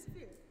just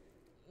disappear.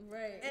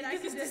 Right. And I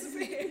could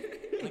disappear.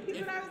 like,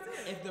 You know what I'm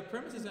saying? if the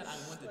premise is that I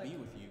want to be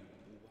with you,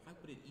 why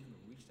would it even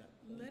reach that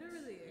point?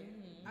 Literally.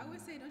 I would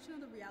say, don't you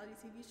know the reality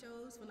TV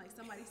shows when like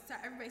everybody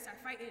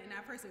start fighting and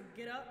that person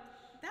get up?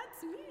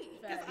 That's me.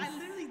 Because I Facts.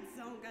 literally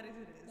don't gotta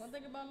do this. One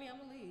thing about me, I'm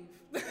gonna leave.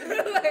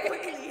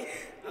 Quickly.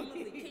 I'm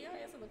gonna leave. Can y'all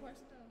answer the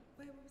question though?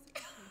 Wait, what was the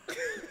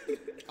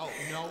question? Oh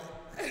no,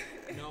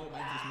 my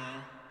just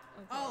now.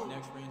 Oh,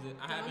 Never experienced it.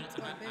 I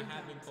Don't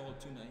have been don't. called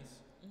too nice.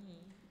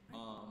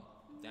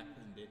 That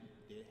person did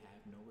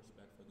have no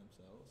respect for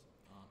themselves,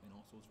 and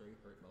also was very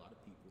hurt by a lot of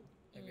people.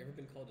 Have you ever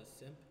been called a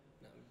simp?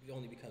 No,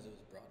 only because it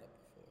was brought up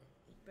before.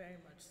 Very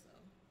much so.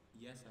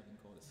 Yes, I've been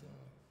called a simp.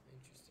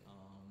 Interesting.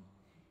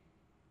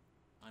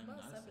 I'm About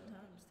not a 7 simp.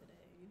 times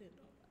today. You didn't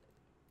know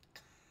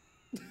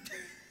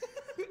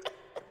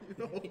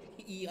about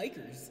it.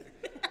 Yikers.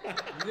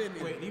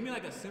 Wait, do you mean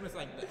like a simp is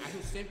like the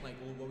actual simp, like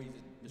what we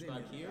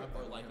described here,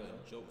 or like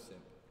a joke simp?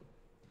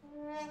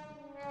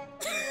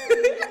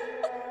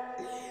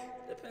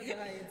 Depends on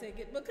how you take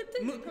it. But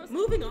continue. proceed.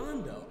 Moving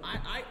on though,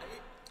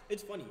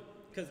 it's funny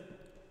because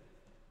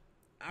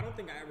I don't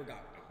think I was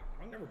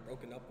never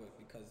broken up with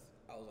because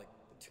I was like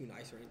too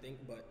nice or anything.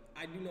 But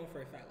I do know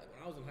for a fact, like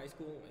when I was in high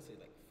school, I say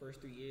like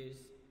first 3 years,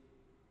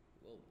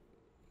 well,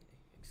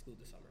 exclude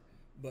the summer,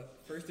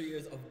 but first 3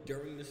 years of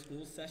during the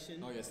school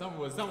session. Oh yeah, some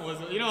was,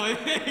 you know.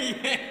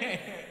 Yeah.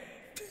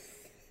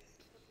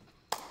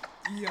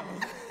 Yo.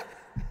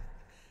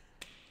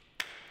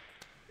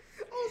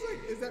 I was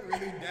like, is that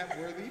really that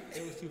worthy?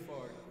 It was too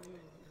far.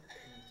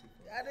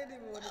 I didn't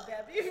even want to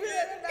dab you.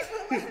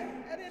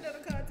 I didn't know the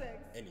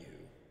context.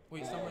 Anywho,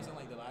 Wait, summer is in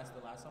like the last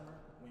summer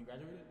when you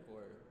graduated,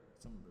 or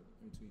summer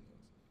in between those?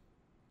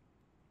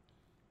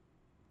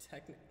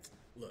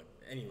 look.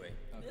 Anyway,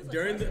 Okay.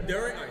 during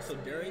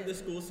the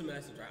school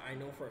semester, right, I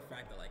know for a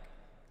fact that like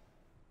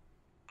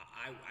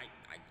I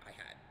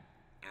had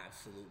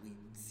absolutely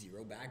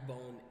zero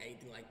backbone,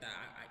 anything like that.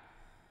 I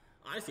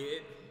honestly,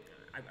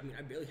 I mean,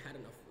 I barely had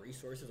enough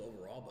resources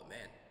overall, but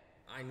man,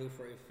 I knew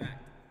for a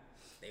fact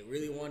they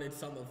really wanted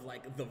some of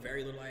like the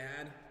very little I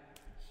had.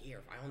 Here,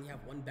 if I only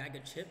have one bag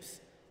of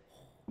chips,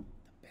 oh, the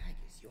bag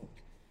is yours.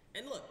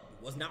 And look,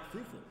 it was not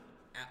fruitful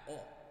at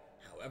all.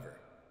 However,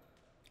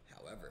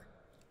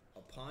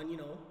 upon,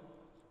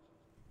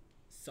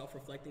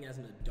 self-reflecting as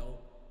an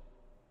adult,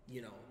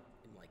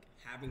 and like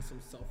having some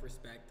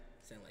self-respect,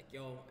 saying like,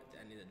 yo, at the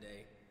end of the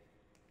day,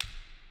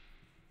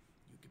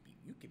 you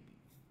could be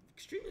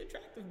extremely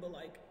attractive, but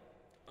like,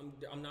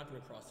 I'm not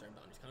gonna cross certain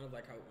boundaries. Kind of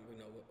like how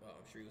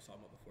I'm sure you was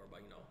talking about before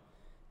about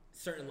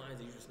certain lines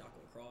that you're just not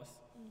gonna cross,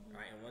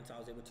 right? And once I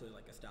was able to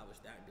like establish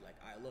that and be like,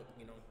 all right, look,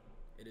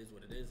 it is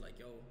what it is. Like,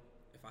 yo,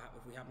 if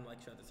we happen to like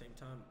each other at the same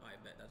time, I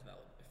bet that's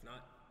valid. If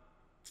not,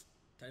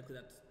 technically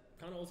that's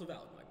kind of also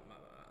valid. Like,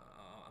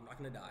 I'm not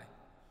gonna die.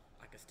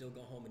 I can still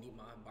go home and eat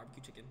my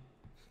barbecue chicken,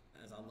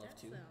 as I love That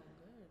to. sound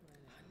good,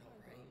 man. I know,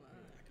 right?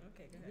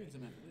 Okay, go Maybe ahead.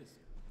 some after this.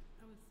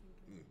 I was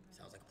thinking.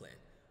 Sounds like a plan.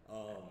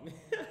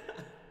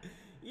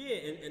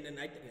 Yeah, and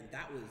I think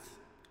that was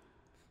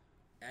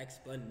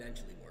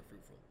exponentially more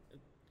fruitful.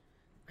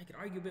 I could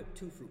argue a bit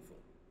too fruitful,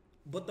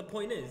 but the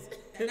point is,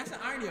 And that's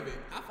the irony of it.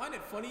 I find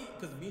it funny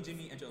because me and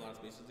Jimmy enter a lot of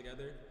spaces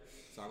together,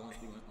 so I won't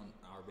speak on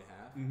our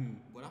behalf.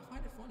 But I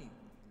find it funny.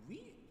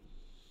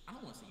 I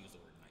don't want to use the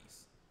word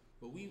nice,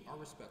 but we are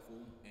respectful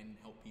and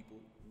help people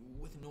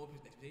with no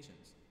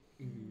expectations.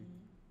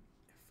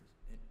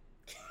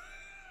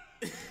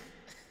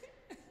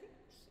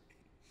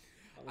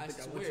 I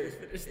swear,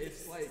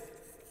 it's like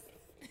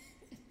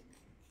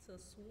It's a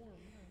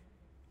swarm, huh?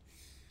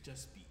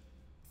 just be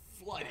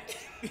flooded.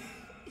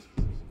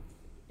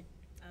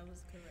 I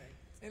was correct.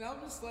 And I'm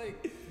just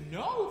like,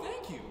 no,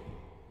 thank you.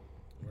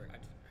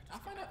 I I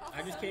find that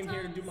I just came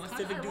here to do my kinda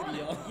civic duty,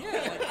 ironic. y'all.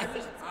 Yeah, like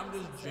I'm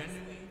just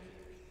genuinely,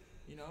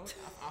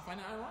 I find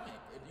it ironic.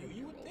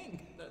 You would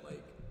think that but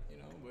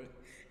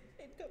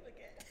It come again.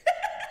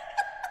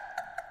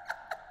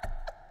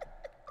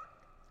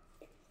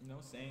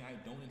 saying I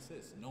don't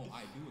insist. No,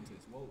 I do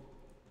insist. Whoa,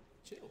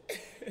 chill.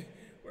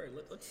 Word,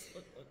 let's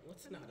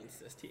not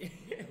insist here.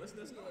 Yeah, let's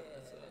not.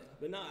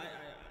 But no,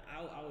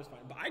 I always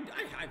find, but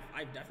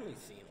I've definitely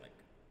seen like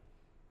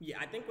Yeah,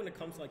 I think when it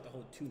comes to like the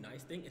whole too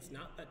nice thing, it's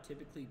not that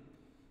typically,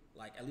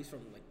 like at least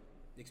from like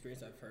the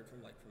experience I've heard from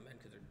men,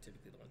 because they're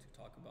typically the ones who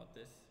talk about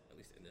this, at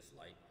least in this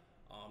light.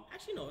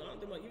 Actually, no, I don't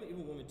think about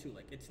even women too.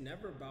 Like it's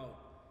never about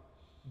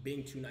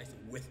being too nice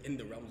within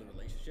the realms of a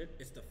relationship.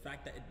 It's the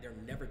fact that they're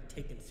never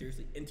taken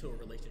seriously into a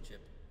relationship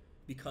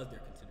because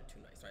they're considered too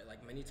nice, right?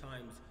 Like many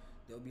times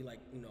there'll be like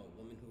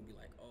women who will be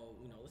like, oh,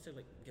 let's say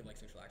like give like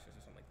sexual access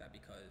or something like that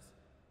because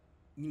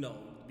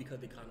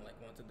they kind of like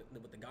want to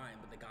live with the guy,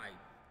 but the guy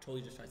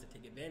totally just tries to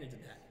take advantage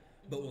of that,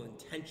 but will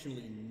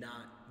intentionally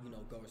not,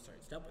 go a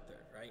certain step with her,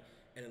 right?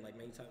 And then like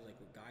many times, like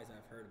with guys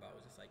I've heard about,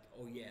 it's just like,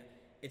 oh yeah,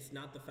 it's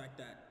not the fact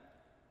that,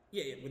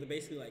 with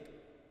basically like,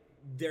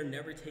 they're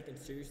never taken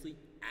seriously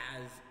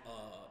as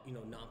a,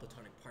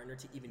 non-platonic partner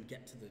to even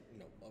get to the,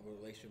 of a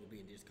relationship will be,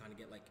 and they just kind of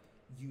get like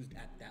used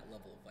at that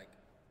level of like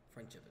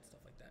friendship and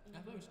stuff like that. I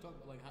thought we should talk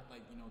about like how,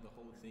 like the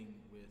whole thing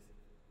with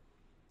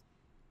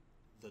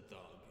the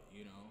dog,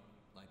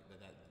 like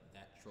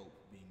that trope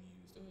being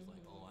used. It was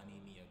like, oh, I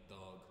need me a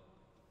dog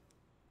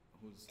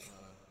who's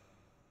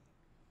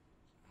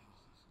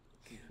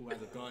who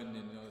has a gun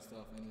and other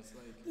stuff, and it's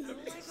like I don't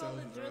like all the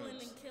selling drilling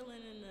drugs. and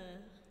killing and the.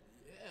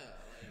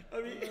 Yeah,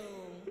 I mean,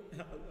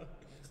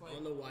 it's I like,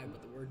 don't know why,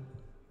 but the word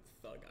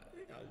thug,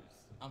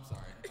 I'm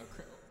sorry,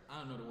 I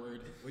don't know the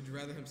word. Would you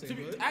rather him say To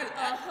be- hood? I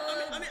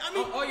mean,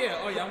 oh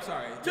yeah, I'm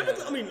sorry.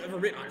 typically, I mean, if we're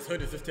being honest,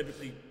 hood is just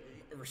typically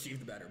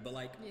received better, but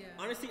like, Yeah.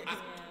 honestly,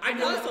 I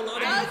noticed a lot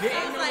of Doug you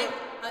sounds didn't like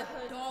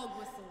a dog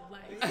whistle.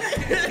 Like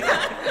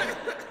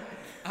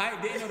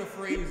I didn't know the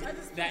phrase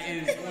that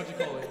is what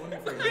you call it. Let me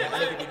phrase it.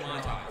 That could be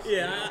monetized.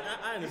 Yeah,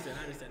 I understand.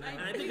 And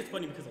I think it's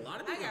funny because a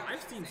lot of people, I got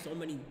I've seen so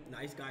many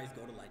nice guys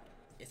go to like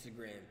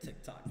Instagram,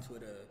 TikTok,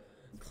 Twitter,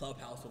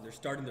 Clubhouse, when they're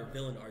starting their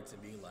villain arcs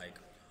and being like,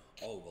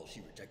 oh, well,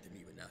 she rejected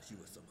me, but now she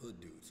was some hood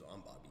dude, so I'm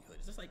Bobby Hood.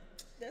 It's just like,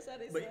 That's how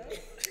they but,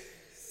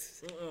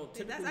 sound.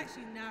 that's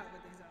actually not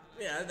what they sound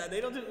like. yeah,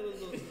 they don't do,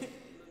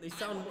 they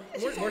sound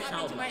more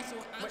childlike.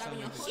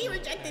 She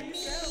rejected me.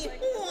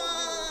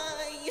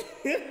 Why?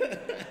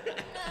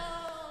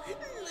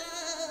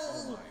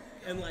 No.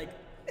 And like,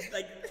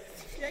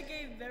 That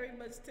gave very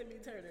much Timmy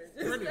Turner.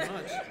 pretty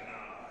much.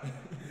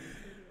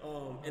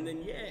 And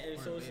then and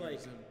so it's like,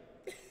 damn,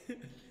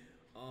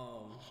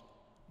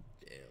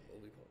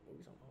 what we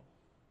talking about?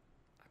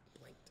 I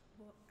blanked.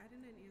 Well, I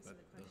didn't answer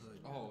the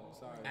question. Oh,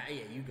 sorry.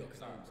 Yeah, you go.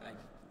 Sorry.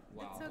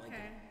 Wow. It's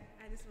okay.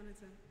 I just wanted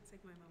to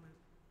take my moment.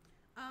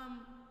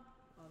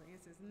 Well, the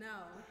answer is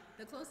no.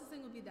 The closest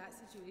thing would be that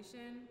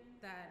situation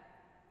that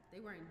they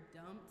weren't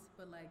dumped,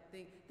 but like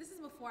this is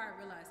before I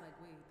realized like,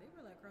 wait, they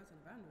were like crossing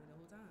the boundary the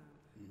whole time.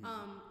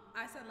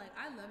 I said like,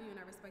 I love you and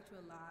I respect you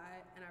a lot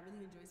and I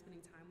really enjoy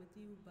spending time with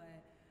you,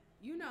 but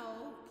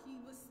he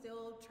was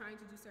still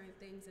trying to do certain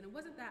things, and it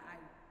wasn't that I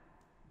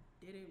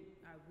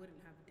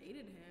wouldn't have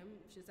dated him.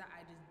 It's just that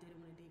I just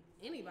didn't want to date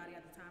anybody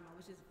at the time. I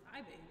was just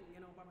vibing,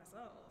 by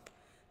myself.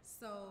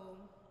 So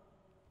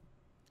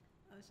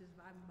I was just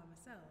vibing by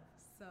myself.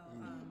 So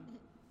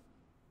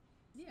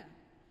yeah.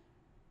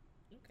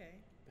 Okay.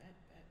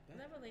 Is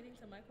that relating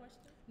to my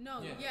question?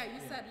 No, Yeah. you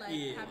said like,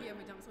 Yeah. have you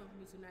ever done something for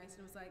me too nice?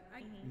 And it was like,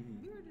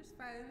 we were just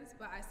friends,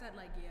 but I said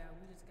like, yeah,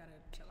 we just gotta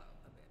chill out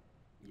a bit.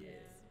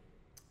 Yeah.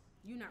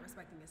 You're not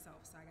respecting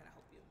yourself, so I gotta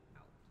help you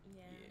out.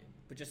 Yeah. Yeah.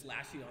 But just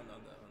lastly on the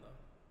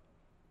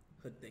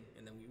hood thing,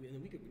 and then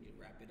we could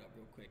wrap it up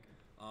real quick.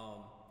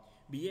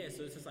 But yeah,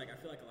 so it's just like I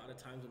feel like a lot of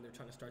times when they're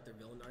trying to start their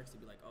villain arcs, they'd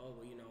be like, oh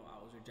well, I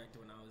was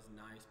rejected when I was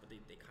nice, but they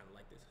kind of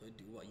like this hood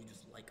dude. What, you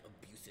just like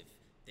abusive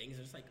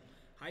things? It's like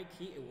high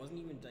key. It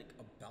wasn't even like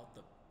about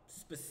the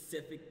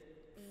specific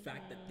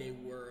fact that they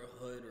were a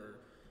hood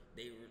or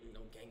they were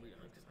gangbang.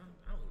 Because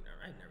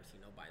I've never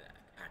seen nobody that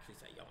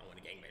actually say, yo, I want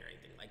to gangbang or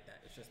anything like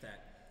that. It's just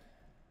that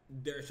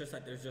there's just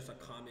a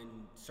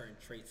common certain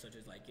traits such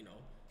as like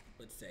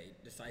let's say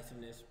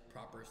decisiveness,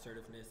 proper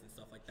assertiveness, and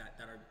stuff like that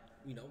are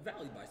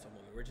valued by some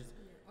women, which is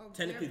Or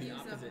technically their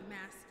the views opposite. of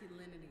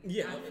masculinity.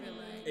 Yeah, I feel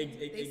like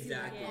exactly. They see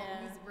like,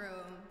 oh, he's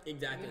real.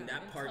 Exactly, and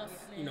that and part,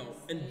 toughness,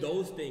 and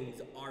those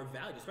things are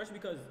valued, especially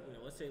because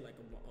let's say like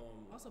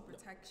Also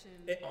protection.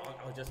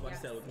 I was just about to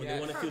say when Yes. they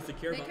want to feel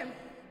secure They about. can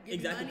give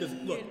Exactly, because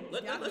money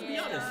look, and let's be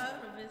yeah.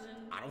 honest. Provision.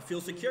 I don't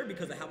feel secure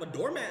because I have a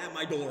doormat at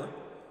my door.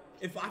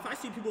 If I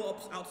see people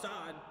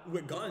outside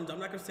with guns, I'm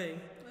not gonna say,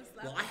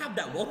 well, I have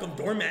that welcome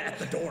doormat at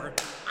the door.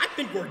 I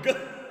think we're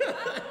good.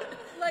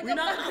 Like we're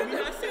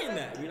not saying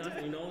that. We're not,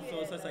 so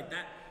it's just like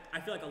that. I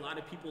feel like a lot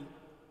of people,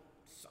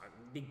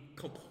 they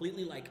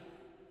completely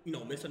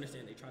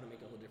misunderstand. They try to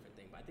make a whole different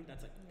thing, but I think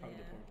that's like probably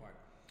the important part.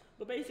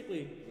 But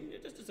basically,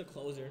 just as a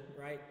closer,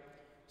 right?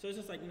 So it's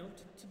just like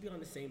to be on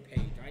the same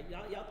page, right?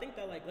 Y'all think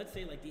that like, let's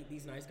say like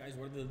these nice guys,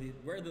 whether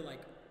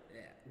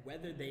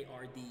they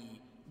are the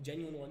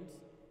genuine ones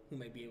who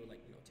might be able to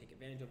take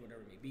advantage of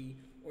whatever it may be,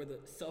 or the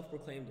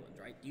self-proclaimed ones,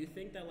 right? Do you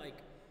think that like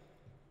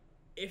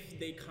if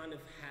they kind of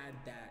had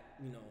that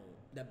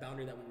that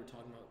boundary that we were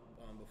talking about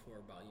before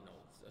about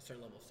a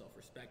certain level of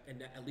self-respect, and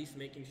that at least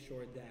making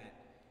sure that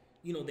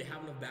they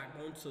have enough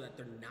backbone so that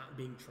they're not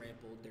being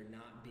trampled, they're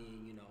not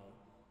being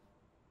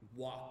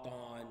walked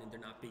on and they're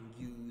not being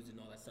used and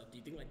all that stuff. Do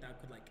you think like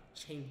that could like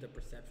change the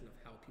perception of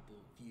how people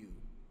view,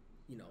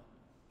 you know,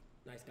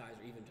 nice guys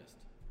or even just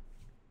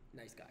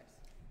nice guys?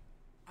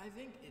 I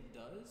think it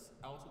does.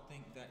 I also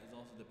think that is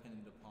also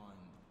dependent upon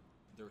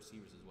the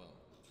receivers as well.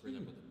 For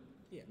example,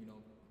 Yeah. you know,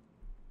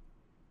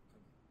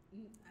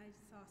 I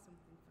saw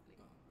something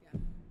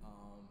funny.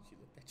 Oh. Yeah. She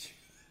looked at you.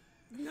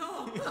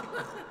 No.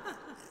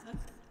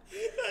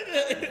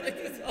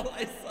 That's all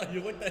I saw.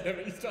 You looked at him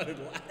and you started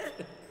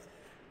laughing.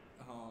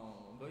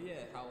 but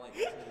yeah, how like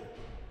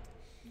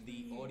the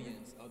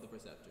audience of the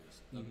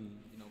perceptors, of,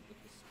 you know, the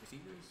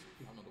receivers.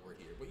 I don't know the word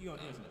here, but you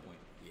understand the point.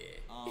 Yeah.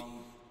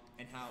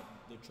 And how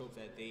the tropes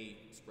that they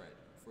spread.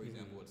 For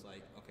example, it's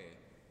like, okay,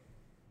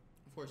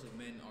 of course, if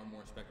men are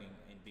more expecting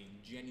and being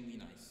genuinely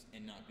nice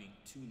and not being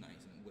too nice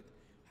and with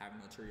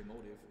having an ulterior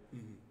motive,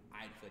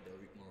 I feel like they'll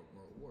reap more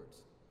rewards.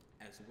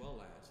 As well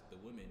as the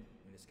women,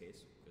 in this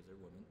case, because they're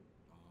women,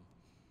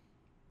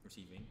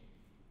 receiving,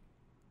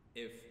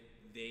 if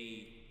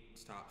they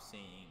stop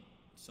saying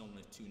someone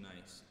is too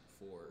nice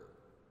for,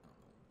 I don't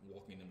know,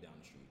 walking them down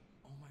the street.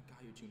 Oh my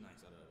God, you're too nice,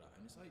 da da da.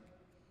 And it's like,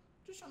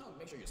 just trying to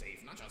make sure you're safe.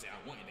 I'm not trying to say I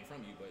want anything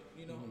from you, but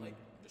you know, like,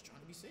 I'm just trying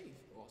to be safe.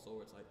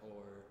 Also, it's like,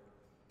 or,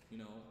 you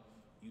know,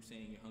 you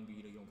saying you're hungry,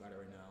 you don't got it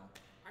right now.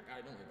 I got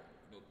it, don't worry about it.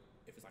 You know,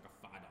 if it's like a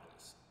 $5,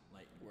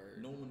 like,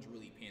 no one's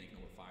really panicking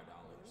over $5.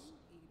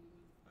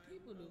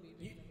 People do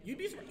be. You'd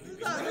be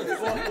surprised.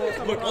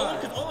 Look,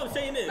 all I'm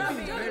saying is, No.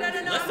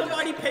 let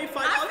somebody pay $5.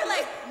 I feel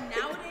like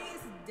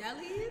nowadays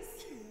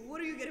delis,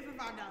 what are you getting for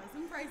 $5?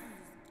 Some prices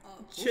is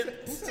up.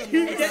 Chips.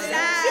 It's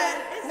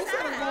sad. It's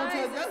sad. Going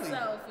to a deli?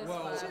 Itself is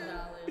Well-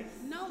 $5.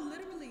 No,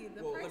 literally,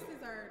 the Well,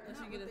 prices are Unless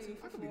not you get a what 2 they-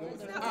 for I could be going $4.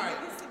 to not All what right.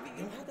 they used to be.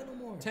 They don't have that no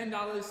more. $10,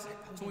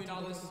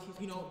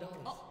 $20, you know,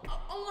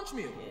 a lunch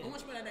meal. A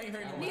lunch meal that ain't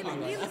hurting no one.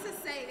 Needless to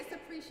say, it's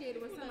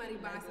appreciated when somebody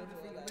buys something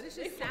for you, but it's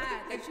just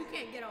sad that you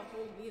can't get a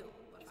whole meal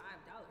for $5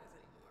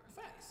 anymore.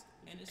 Facts.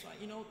 And it's like,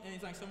 you know, and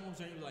it's like someone's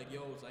genuinely like,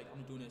 yo, it's like,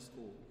 I'm doing this,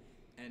 cool.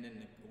 And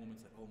then the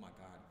woman's like, oh my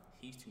God,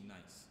 he's too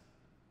nice.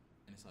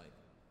 And it's like,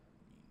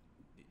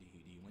 did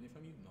he win it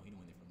from you? No, he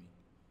didn't win it from me.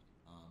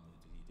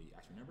 Did he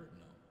actually remember?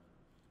 No.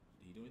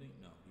 Did he do anything?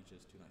 No, he's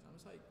just too nice. I'm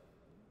just like,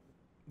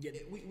 Yeah,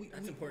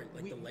 that's important.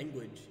 Like the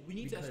language. We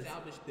need to because-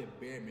 establish the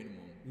bare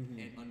minimum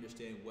and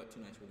understand what too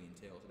nice really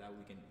entails, so that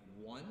we can,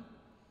 one,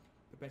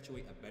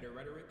 perpetuate a better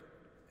rhetoric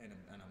and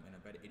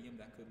a better idiom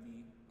that could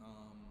be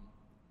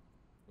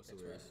what's the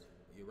word?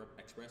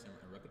 Expressed and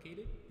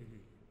replicated.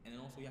 And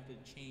then also you have to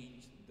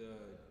change the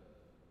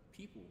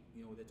people,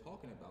 you know, what they're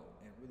talking about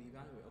and really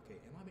evaluate, okay,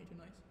 am I being too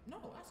nice? No,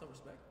 that's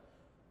self-respect.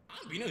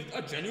 I'm being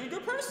a genuine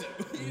good person,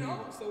 you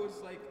know? So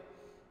it's like,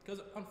 because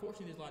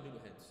unfortunately there's a lot of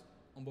doodle heads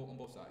on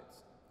both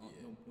sides.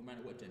 No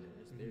matter what gender it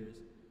is, there's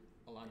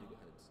a lot of doodle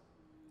heads.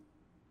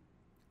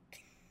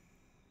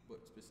 But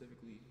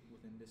specifically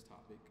within this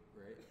topic,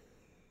 right?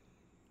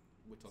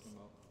 We're talking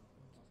about,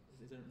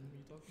 is there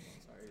you're talking about?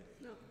 Sorry.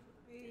 No.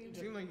 It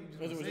seemed like you just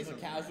Was it wanna say just a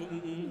something. casual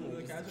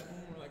Was it casual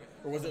or like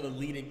or was it a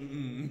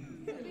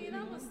leading I mean,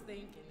 I was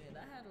thinking it.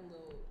 I had a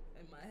little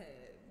in my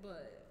head,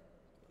 but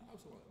I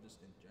was talking about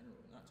just in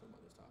general, not talking about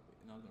this topic.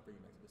 And I was gonna bring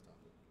you back to this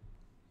topic.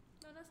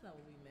 no, that's not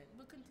what we meant.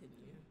 But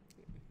continue.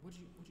 What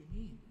you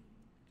mean?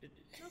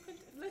 No,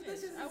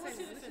 Let's just I want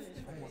you to finish.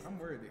 finish. I'm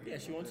worried to hear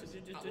Yeah, she about wants to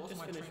this. just I lost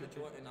my finish train of it.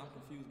 thought and I'm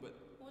confused, but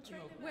Well, you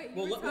know, Wait, you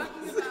Well, were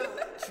talking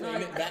about.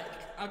 Train it back.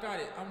 I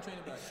got it. I'm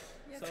training back.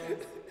 So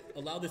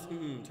Allow this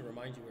to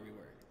remind you where we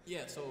were.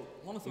 yeah. So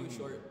long story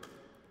short,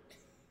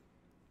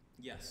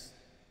 yes,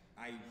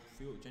 I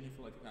genuinely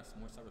feel like that's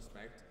more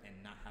self-respect and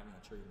not having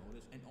ulterior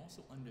motives, and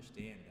also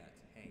understand that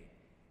hey,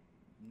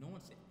 no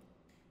one's saying,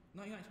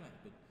 no, you're not saying,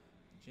 but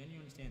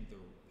genuinely understand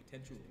the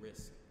potential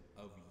risk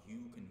of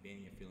you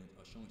conveying your feelings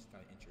or showing some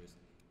kind of interest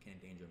can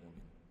endanger a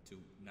woman to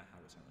not have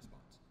a certain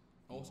response.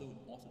 Also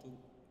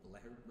to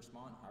let her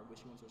respond however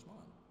she wants to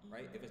respond,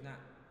 right? If it's not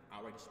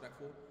outright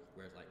disrespectful,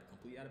 where it's like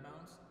completely out of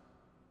bounds,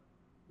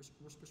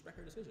 respect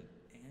her decision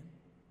and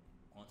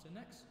on to the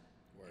next.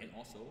 Word. And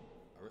also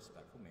a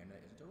respectful manner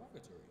that isn't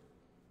derogatory.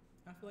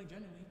 I feel like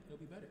genuinely it'll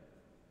be better.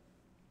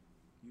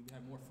 You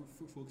have more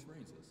fruitful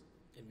experiences.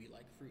 And we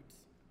like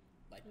fruits.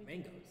 Like We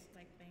do, mangoes.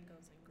 like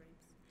mangoes and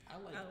grapes. I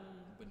like Um,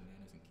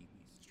 bananas and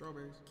kiwis.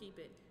 Strawberries. Keep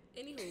it.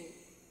 Anywho,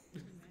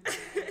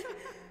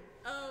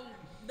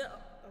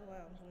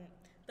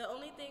 the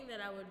only thing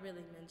that I would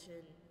really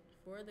mention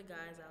for the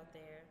guys out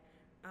there,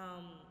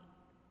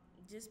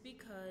 just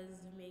because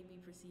you may be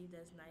perceived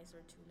as nice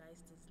or too nice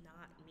does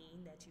not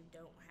mean that you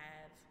don't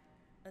have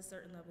a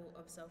certain level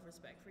of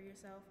self-respect for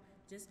yourself.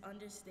 Just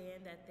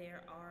understand that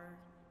there are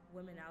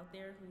women out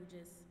there who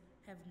just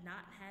have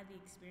not had the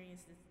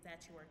experiences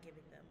that you are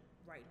giving them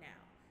right now.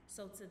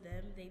 So to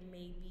them, they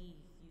may be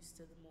used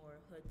to the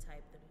more hood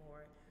type, the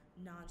more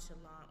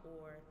nonchalant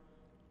or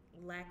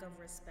lack of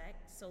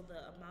respect. So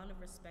the amount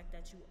of respect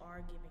that you are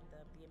giving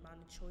them, the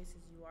amount of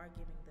choices you are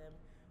giving them,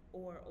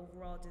 or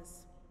overall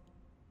just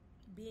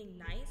being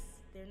nice,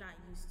 they're not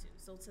used to.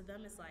 So to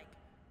them, it's like,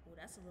 well,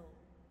 that's a little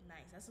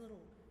nice. That's a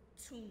little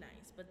too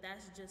nice. But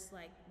that's just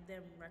like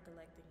them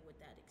recollecting with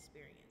that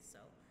experience.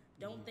 So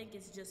Don't think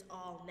it's just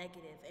all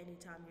negative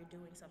anytime you're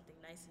doing something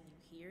nice and you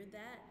hear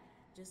that.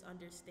 Just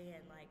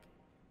understand, like,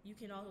 you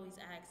can always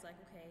ask, like,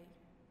 okay,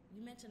 you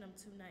mentioned I'm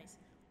too nice.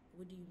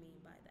 What do you mean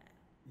by that?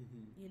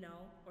 You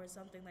know, or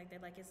something like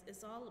that. Like,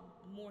 it's all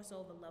more so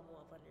of a level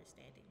of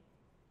understanding.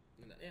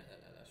 Yeah,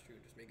 that's true.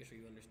 Just making sure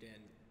you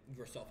understand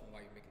yourself and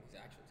why you're making these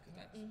actions,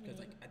 because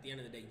like at the end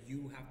of the day,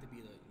 you have to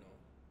be the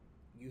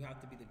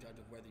judge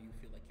of whether you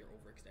feel like you're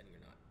overextending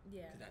or not.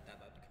 Yeah. Because that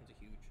becomes a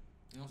huge.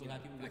 And also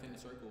have people within the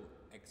circle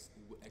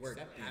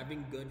accepting.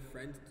 Having good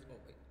friends. Oh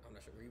wait, I'm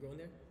not sure. Were you going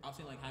there? I was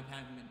saying like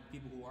having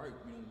people who are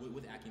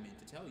with acumen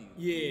to tell you.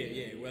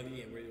 Yeah. Well,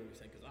 yeah. Where you were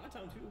saying, because a lot of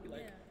times people be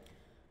like,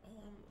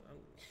 oh,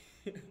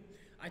 I'm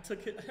I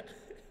took it.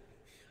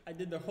 I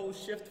did the whole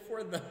shift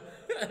for the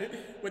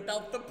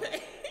without the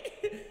pay,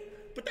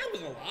 but that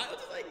was a lot. I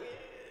was just like,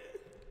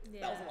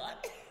 that was a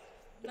lot.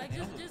 Like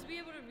just be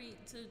able to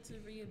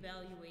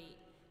reevaluate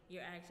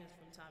your actions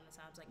from time to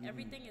time. Like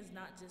everything is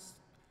not just,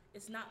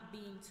 it's not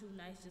being too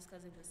nice just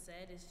because it was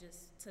said. It's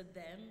just to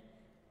them.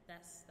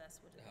 That's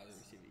what it is. How they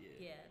receive it.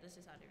 Yeah, that's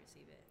just how they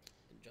receive it.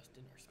 And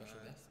Justin, our special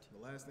guest.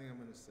 The last thing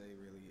I'm gonna say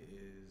really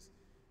is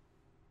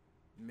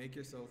make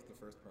yourself the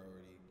first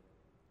priority,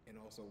 and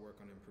also work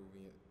on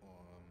improving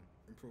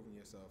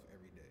yourself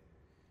every day.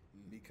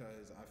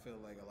 Because I feel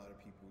like a lot of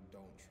people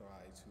don't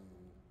try to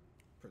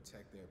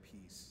protect their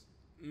peace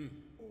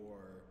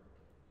or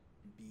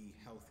be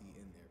healthy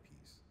in their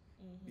peace.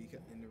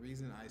 And the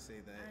reason I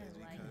say that is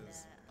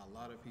because a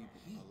lot of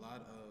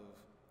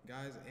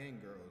guys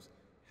and girls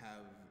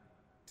have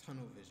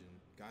tunnel vision.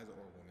 Guys or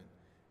women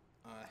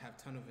have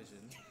tunnel vision.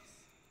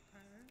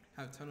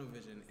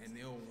 And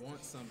they'll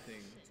want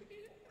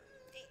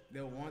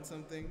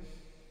something.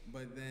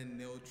 But then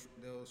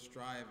they'll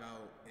strive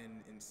out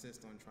and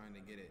insist on trying to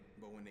get it.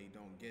 But when they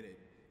don't get it,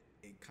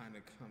 it kind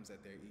of comes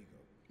at their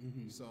ego.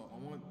 So I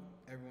want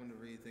everyone to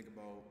really think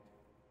about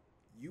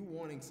you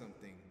wanting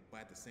something, but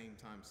at the same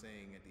time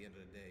saying at the end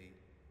of the day,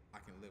 I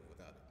can live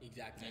without it.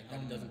 Exactly.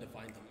 That it doesn't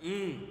define them.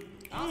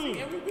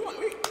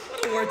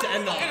 What a word to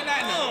end on.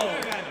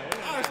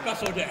 Our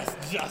special guest,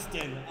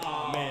 Justin.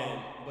 Oh, man.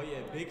 But yeah,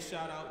 big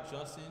shout out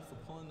Justin for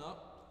pulling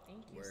up.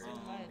 Thank you so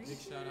much. Big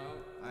shout out.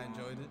 I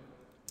enjoyed it.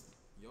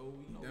 Yo,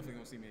 we You definitely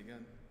gonna see me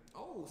again.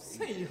 Oh,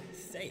 say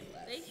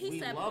less. He we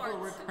said love a part two.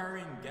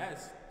 recurring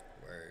guest.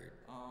 Word.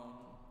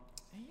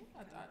 And yeah,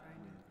 I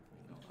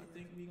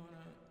think we gonna.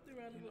 The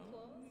round of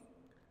applause.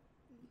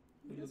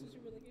 That's what you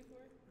were looking for?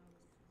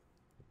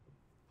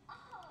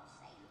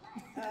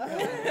 I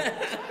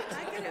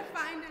couldn't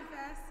find it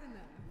fast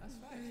enough. That's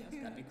facts.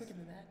 Gotta be quicker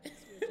than that. Nah,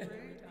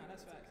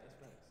 that's facts.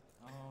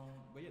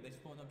 But yeah, thanks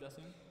for pulling up,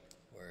 Justin.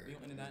 Word. We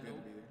on that Good to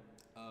note. be there.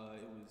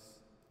 It was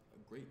a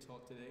great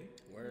talk today.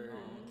 Word.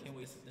 Can't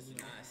wait. This is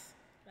nice.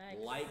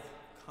 Thanks. Like,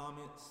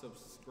 comment,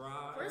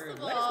 subscribe. First of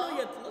Let us know all,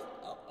 your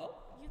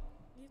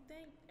you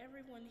thank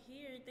everyone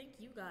here. Thank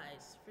you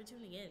guys for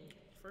tuning in.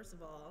 First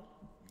of all,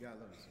 You gotta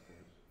love the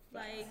support.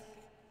 like,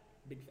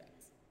 Big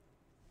facts.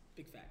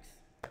 Big facts.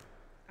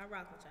 I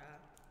rock with y'all.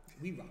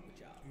 We rock with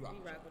y'all. We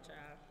rock with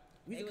y'all.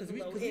 We- It was 'cause a we-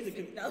 little 'cause we the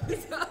iffy.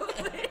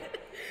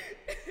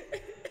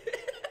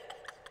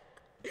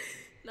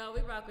 No,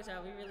 we rock with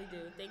y'all. We really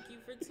do. Thank you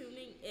for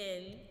tuning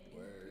in.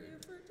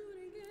 Word. For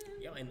tuning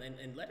in. Yo,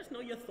 and let us know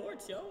your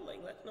thoughts, yo.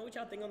 Like, let us know what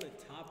y'all think on the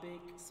topic.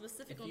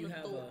 Specific If on you the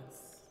have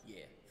thoughts.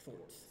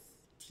 thoughts.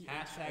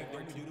 Hashtag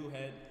don't be THORT. doodle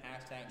head.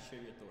 Hashtag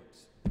share your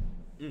thoughts.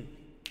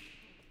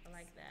 I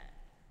like that.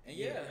 And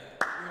yeah,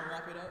 we're gonna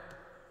wrap it up.